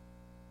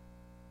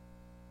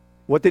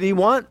 What did he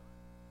want?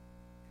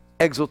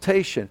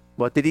 Exaltation.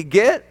 What did he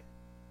get?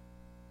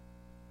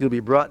 He'll be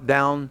brought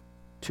down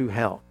to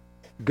hell.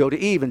 Go to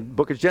Eve in the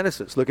book of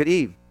Genesis. Look at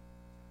Eve.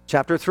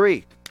 Chapter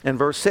 3 and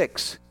verse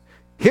 6.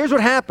 Here's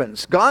what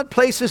happens. God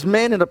places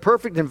man in a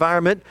perfect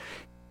environment.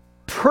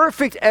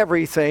 Perfect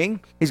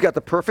everything. He's got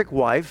the perfect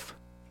wife.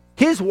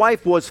 His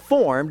wife was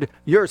formed.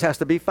 Yours has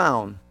to be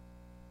found.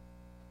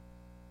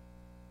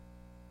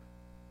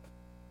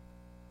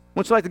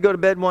 Wouldn't you like to go to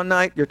bed one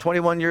night? You're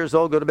 21 years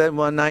old, go to bed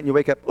one night, and you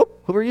wake up, oh,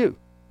 who are you?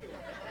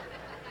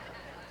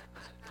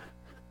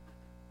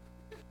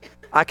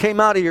 I came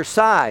out of your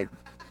side.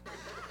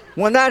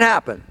 When that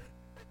happened,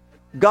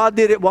 God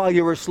did it while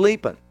you were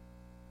sleeping.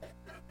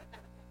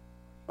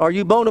 Are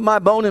you bone of my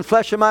bone and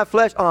flesh of my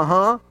flesh?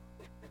 Uh-huh.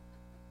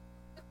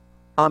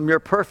 I'm your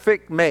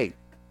perfect mate.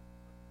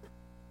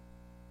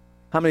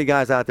 How many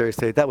guys out there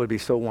say, that would be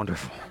so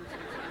wonderful?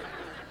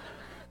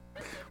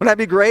 Wouldn't that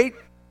be great?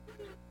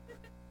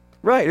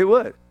 Right, it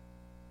would.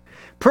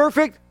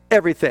 Perfect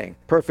everything.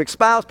 Perfect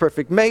spouse,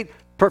 perfect mate,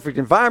 perfect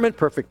environment,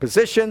 perfect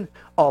position,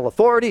 all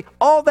authority.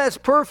 All that's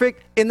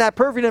perfect in that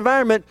perfect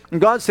environment.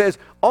 And God says,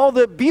 all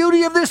the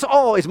beauty of this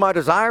all is my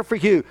desire for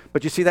you.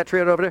 But you see that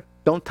tree over there?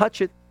 Don't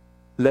touch it,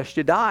 lest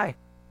you die.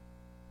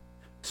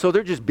 So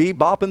they're just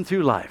bebopping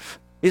through life.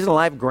 Isn't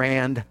life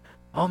grand?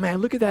 Oh man,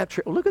 look at that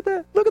tree. Look at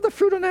that. Look at the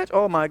fruit on that.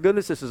 Oh my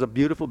goodness, this is a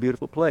beautiful,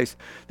 beautiful place.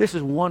 This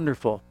is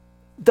wonderful.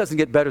 It doesn't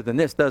get better than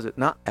this, does it?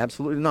 Not,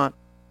 absolutely not.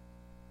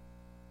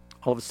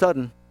 All of a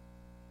sudden,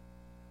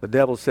 the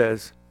devil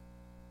says,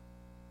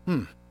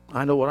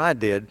 I know what I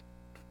did.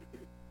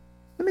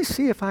 Let me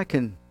see if I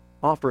can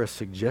offer a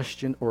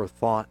suggestion or a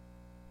thought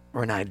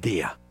or an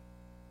idea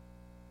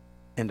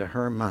into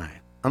her mind.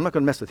 I'm not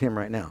going to mess with him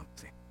right now.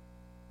 See,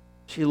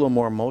 she's a little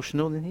more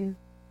emotional than he is.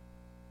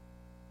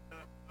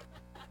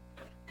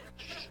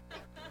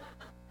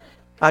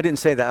 I didn't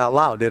say that out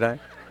loud, did I?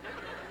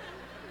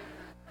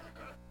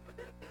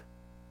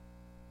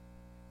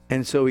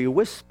 And so he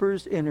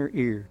whispers in her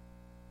ear,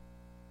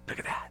 look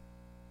at that.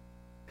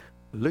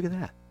 Look at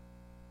that.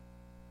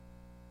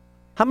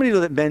 How many know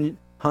that men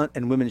hunt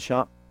and women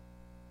shop?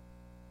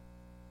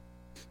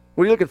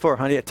 What are you looking for,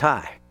 honey? A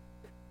tie.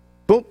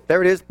 Boom,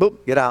 there it is. Boom,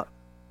 get out.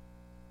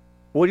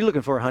 What are you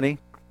looking for, honey?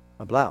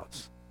 A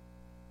blouse.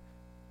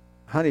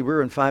 Honey,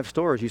 we're in 5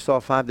 stores. You saw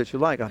 5 that you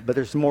like, but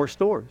there's more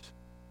stores.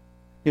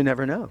 You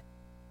never know.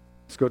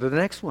 Let's go to the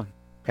next one,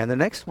 and the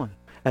next one,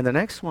 and the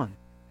next one,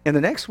 and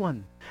the next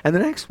one, and the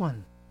next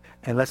one.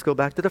 And let's go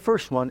back to the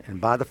first one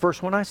and buy the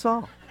first one I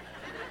saw.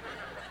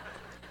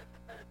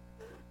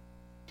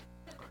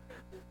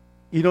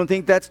 You don't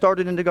think that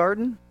started in the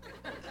garden?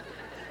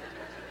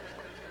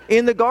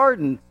 In the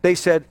garden, they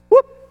said,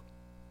 whoop,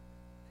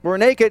 we're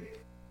naked.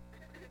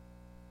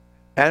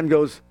 Adam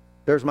goes,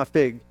 there's my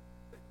fig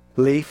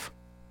leaf.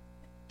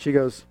 She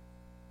goes,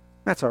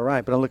 that's all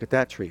right, but I'll look at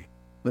that tree.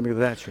 Let me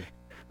look at that tree.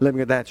 Let me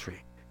look at that tree.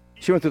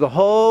 She went through the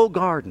whole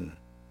garden,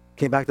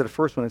 came back to the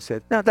first one and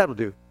said, no, that'll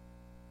do.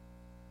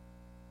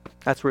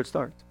 That's where it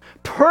starts.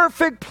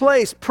 Perfect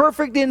place,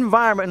 perfect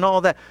environment and all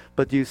that.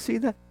 But do you see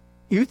that?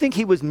 You think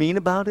he was mean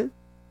about it?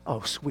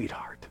 Oh,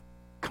 sweetheart,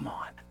 come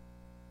on.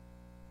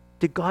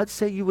 Did God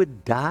say you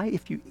would die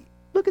if you eat?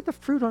 Look at the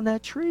fruit on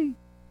that tree.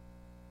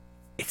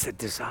 It's a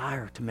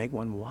desire to make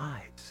one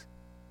wise.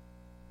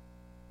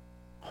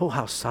 Oh,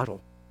 how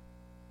subtle.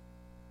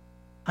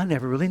 I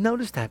never really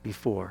noticed that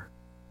before.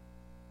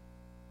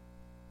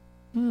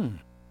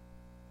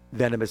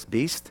 Venomous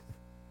beast.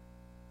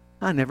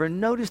 I never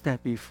noticed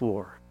that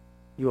before.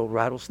 You old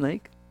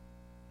rattlesnake.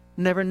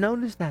 Never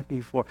noticed that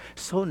before.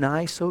 So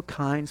nice, so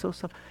kind, so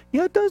soft.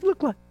 Yeah, it does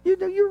look like,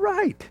 you're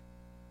right.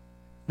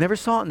 Never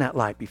saw it in that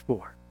light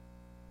before.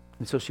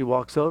 And so she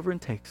walks over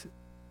and takes it.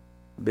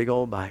 A big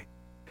old bite.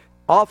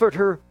 Offered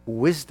her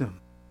wisdom.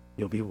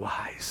 You'll be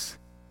wise.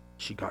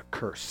 She got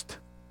cursed.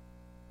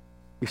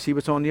 You see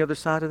what's on the other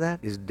side of that?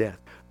 Is death.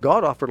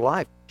 God offered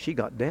life. She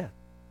got death.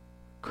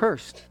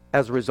 Cursed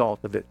as a result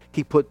of it.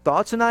 He put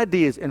thoughts and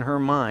ideas in her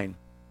mind.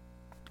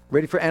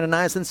 Ready for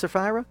Ananias and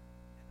Sapphira?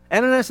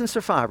 Ananias and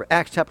Sapphira,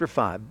 Acts chapter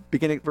 5,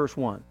 beginning at verse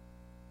 1.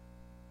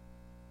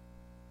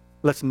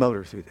 Let's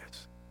motor through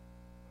this.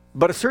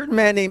 But a certain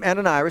man named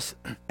Ananias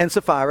and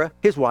Sapphira,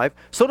 his wife,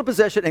 sold a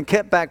possession and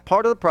kept back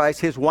part of the price,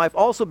 his wife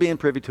also being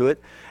privy to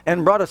it,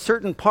 and brought a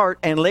certain part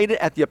and laid it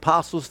at the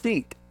apostles'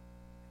 feet.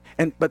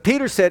 But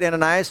Peter said,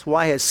 Ananias,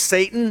 why has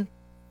Satan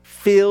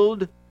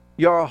filled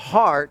your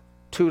heart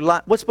to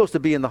lie? What's supposed to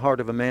be in the heart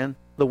of a man?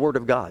 The Word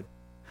of God.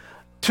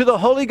 To the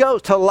Holy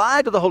Ghost, to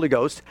lie to the Holy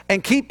Ghost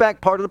and keep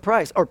back part of the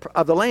price or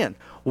of the land.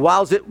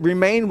 Whilst it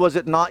remained, was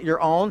it not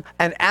your own?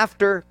 And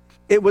after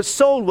it was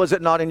sold, was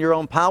it not in your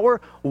own power?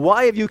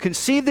 Why have you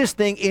conceived this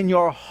thing in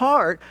your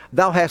heart?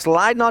 Thou hast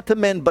lied not to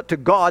men, but to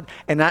God.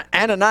 And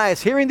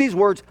Ananias, hearing these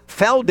words,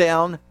 fell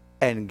down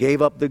and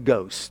gave up the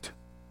ghost.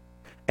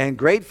 And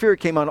great fear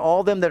came on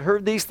all them that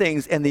heard these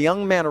things. And the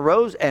young man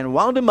arose and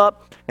wound him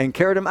up and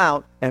carried him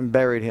out and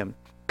buried him.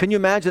 Can you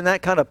imagine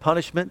that kind of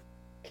punishment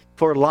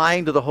for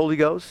lying to the Holy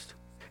Ghost?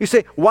 You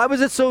say, why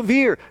was it so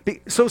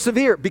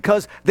severe?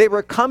 Because they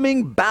were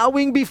coming,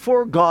 bowing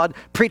before God,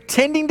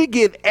 pretending to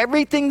give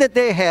everything that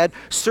they had,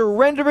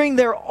 surrendering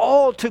their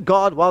all to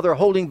God while they're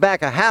holding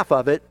back a half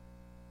of it.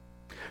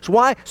 So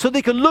why? So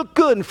they could look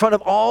good in front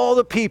of all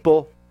the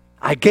people.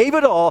 I gave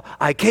it all,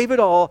 I gave it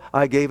all,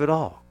 I gave it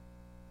all.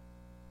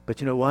 But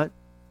you know what?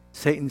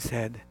 Satan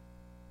said,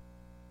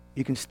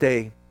 you can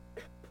stay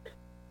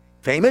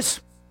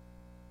famous,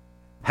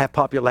 have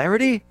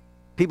popularity,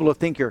 people will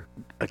think you're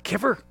a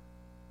giver,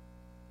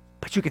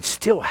 but you can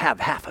still have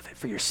half of it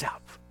for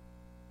yourself.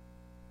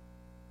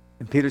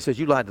 And Peter says,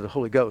 you lied to the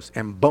Holy Ghost,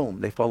 and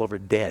boom, they fall over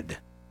dead,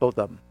 both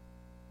of them.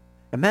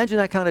 Imagine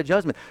that kind of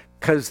judgment,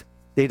 because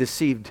they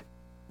deceived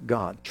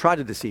God, tried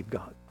to deceive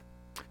God.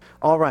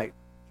 All right,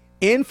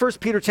 in 1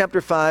 Peter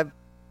chapter 5,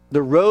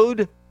 the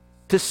road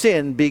to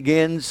sin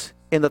begins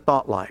in the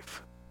thought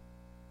life.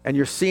 And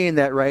you're seeing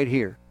that right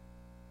here.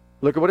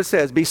 Look at what it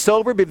says. Be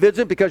sober, be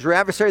vigilant, because your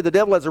adversary, the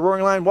devil, as a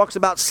roaring lion, walks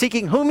about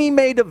seeking whom he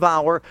may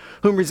devour,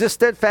 whom resist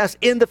steadfast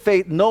in the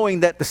faith,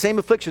 knowing that the same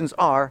afflictions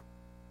are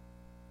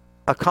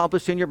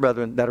accomplished in your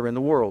brethren that are in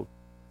the world.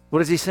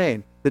 What is he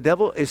saying? The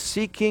devil is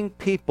seeking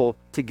people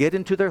to get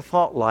into their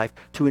thought life,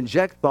 to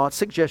inject thoughts,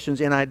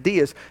 suggestions, and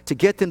ideas, to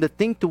get them to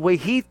think the way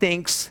he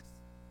thinks,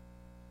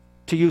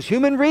 to use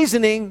human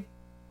reasoning.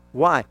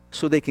 Why?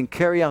 So they can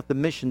carry out the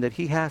mission that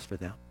he has for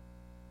them.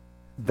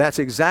 That's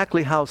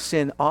exactly how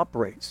sin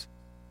operates.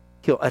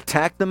 He'll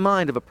attack the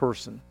mind of a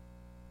person.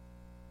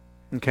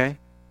 Okay?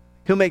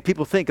 He'll make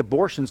people think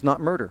abortion's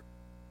not murder.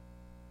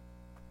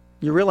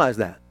 You realize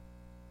that?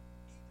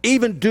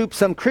 Even dupe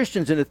some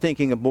Christians into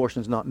thinking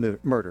abortion's not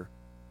murder.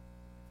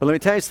 But let me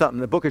tell you something.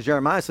 The book of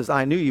Jeremiah says,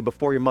 I knew you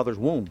before your mother's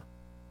womb.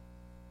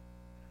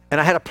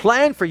 And I had a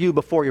plan for you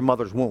before your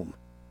mother's womb.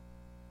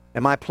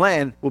 And my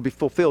plan will be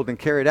fulfilled and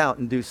carried out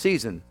in due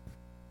season.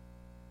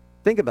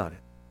 Think about it.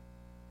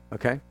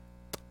 Okay?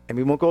 And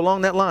we won't go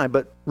along that line,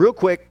 but real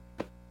quick.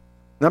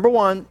 Number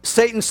one,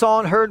 Satan saw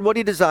and heard what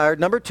he desired.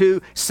 Number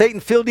two, Satan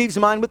filled Eve's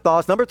mind with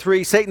thoughts. Number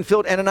three, Satan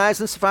filled Ananias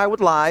and Sapphira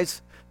with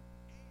lies.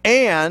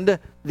 And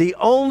the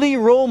only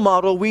role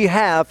model we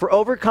have for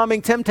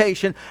overcoming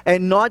temptation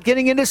and not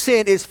getting into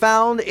sin is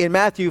found in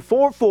Matthew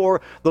 4:4,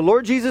 the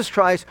Lord Jesus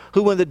Christ,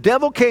 who when the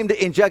devil came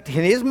to inject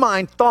in his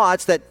mind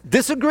thoughts that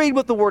disagreed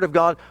with the Word of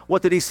God,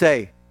 what did he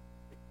say?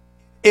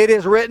 It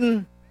is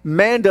written,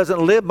 man doesn't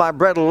live by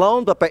bread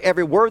alone, but by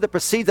every word that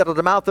proceeds out of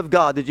the mouth of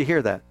God. Did you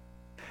hear that?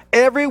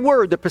 Every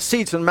word that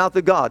proceeds from the mouth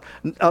of God.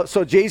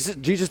 So Jesus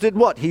did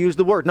what? He used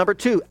the word. Number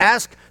two,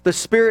 ask the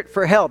Spirit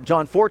for help.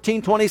 John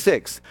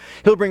 14:26.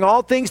 He'll bring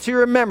all things to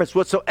your remembrance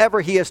whatsoever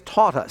he has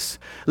taught us.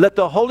 Let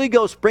the Holy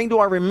Ghost bring to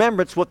our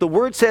remembrance what the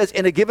word says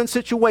in a given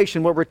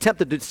situation where we're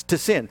tempted to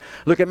sin.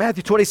 Look at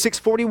Matthew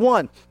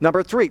 26:41.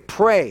 Number three,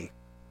 pray.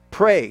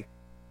 Pray.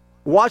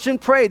 Watch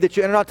and pray that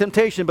you enter not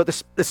temptation, but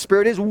the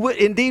Spirit is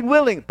indeed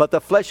willing, but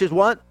the flesh is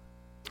what?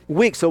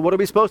 Weak. So what are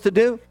we supposed to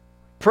do?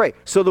 Pray.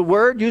 So the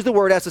word, use the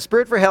word, ask the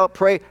Spirit for help,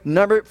 pray.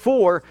 Number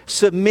four,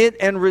 submit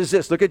and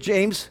resist. Look at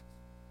James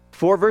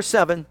 4 verse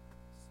 7.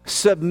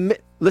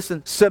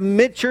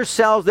 Submit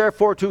yourselves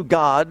therefore to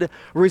God.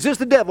 Resist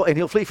the devil and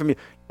he'll flee from you.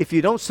 If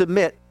you don't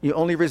submit, you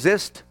only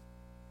resist,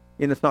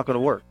 and it's not going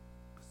to work.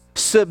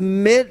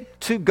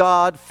 Submit to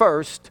God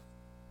first.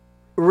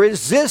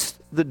 Resist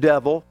the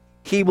devil.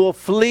 He will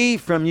flee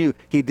from you.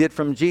 He did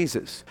from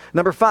Jesus.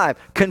 Number five,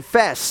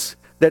 confess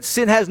that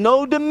sin has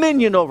no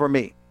dominion over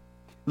me.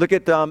 Look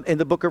at in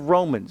the book of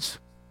Romans,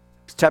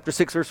 chapter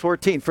 6, verse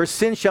 14. For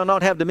sin shall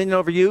not have dominion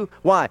over you.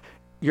 Why?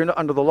 You're not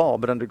under the law,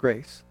 but under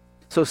grace.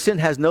 So sin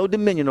has no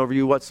dominion over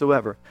you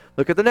whatsoever.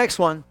 Look at the next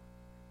one.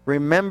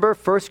 Remember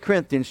 1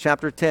 Corinthians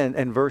chapter 10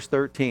 and verse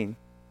 13.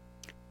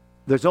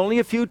 There's only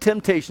a few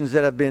temptations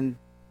that have been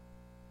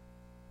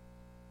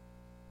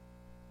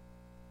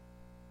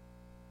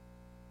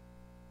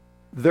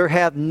there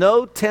hath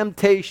no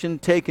temptation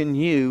taken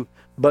you,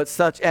 but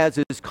such as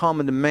is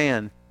common to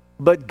man.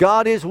 But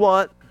God is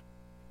what?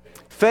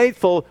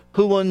 Faithful,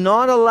 who will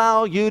not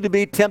allow you to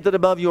be tempted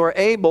above you are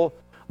able,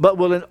 but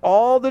will in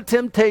all the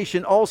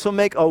temptation also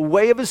make a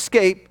way of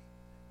escape,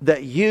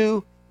 that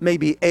you may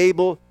be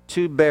able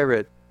to bear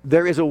it.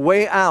 There is a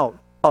way out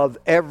of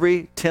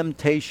every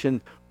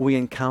temptation we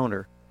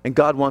encounter. And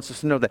God wants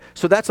us to know that.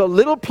 So that's a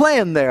little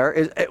plan there,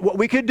 is what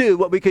we could do,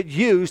 what we could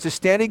use to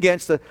stand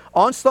against the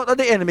onslaught of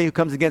the enemy who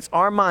comes against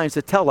our minds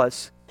to tell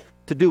us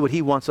to do what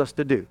he wants us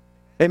to do.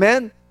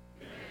 Amen?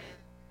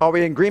 Are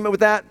we in agreement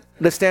with that?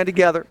 Let's stand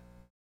together.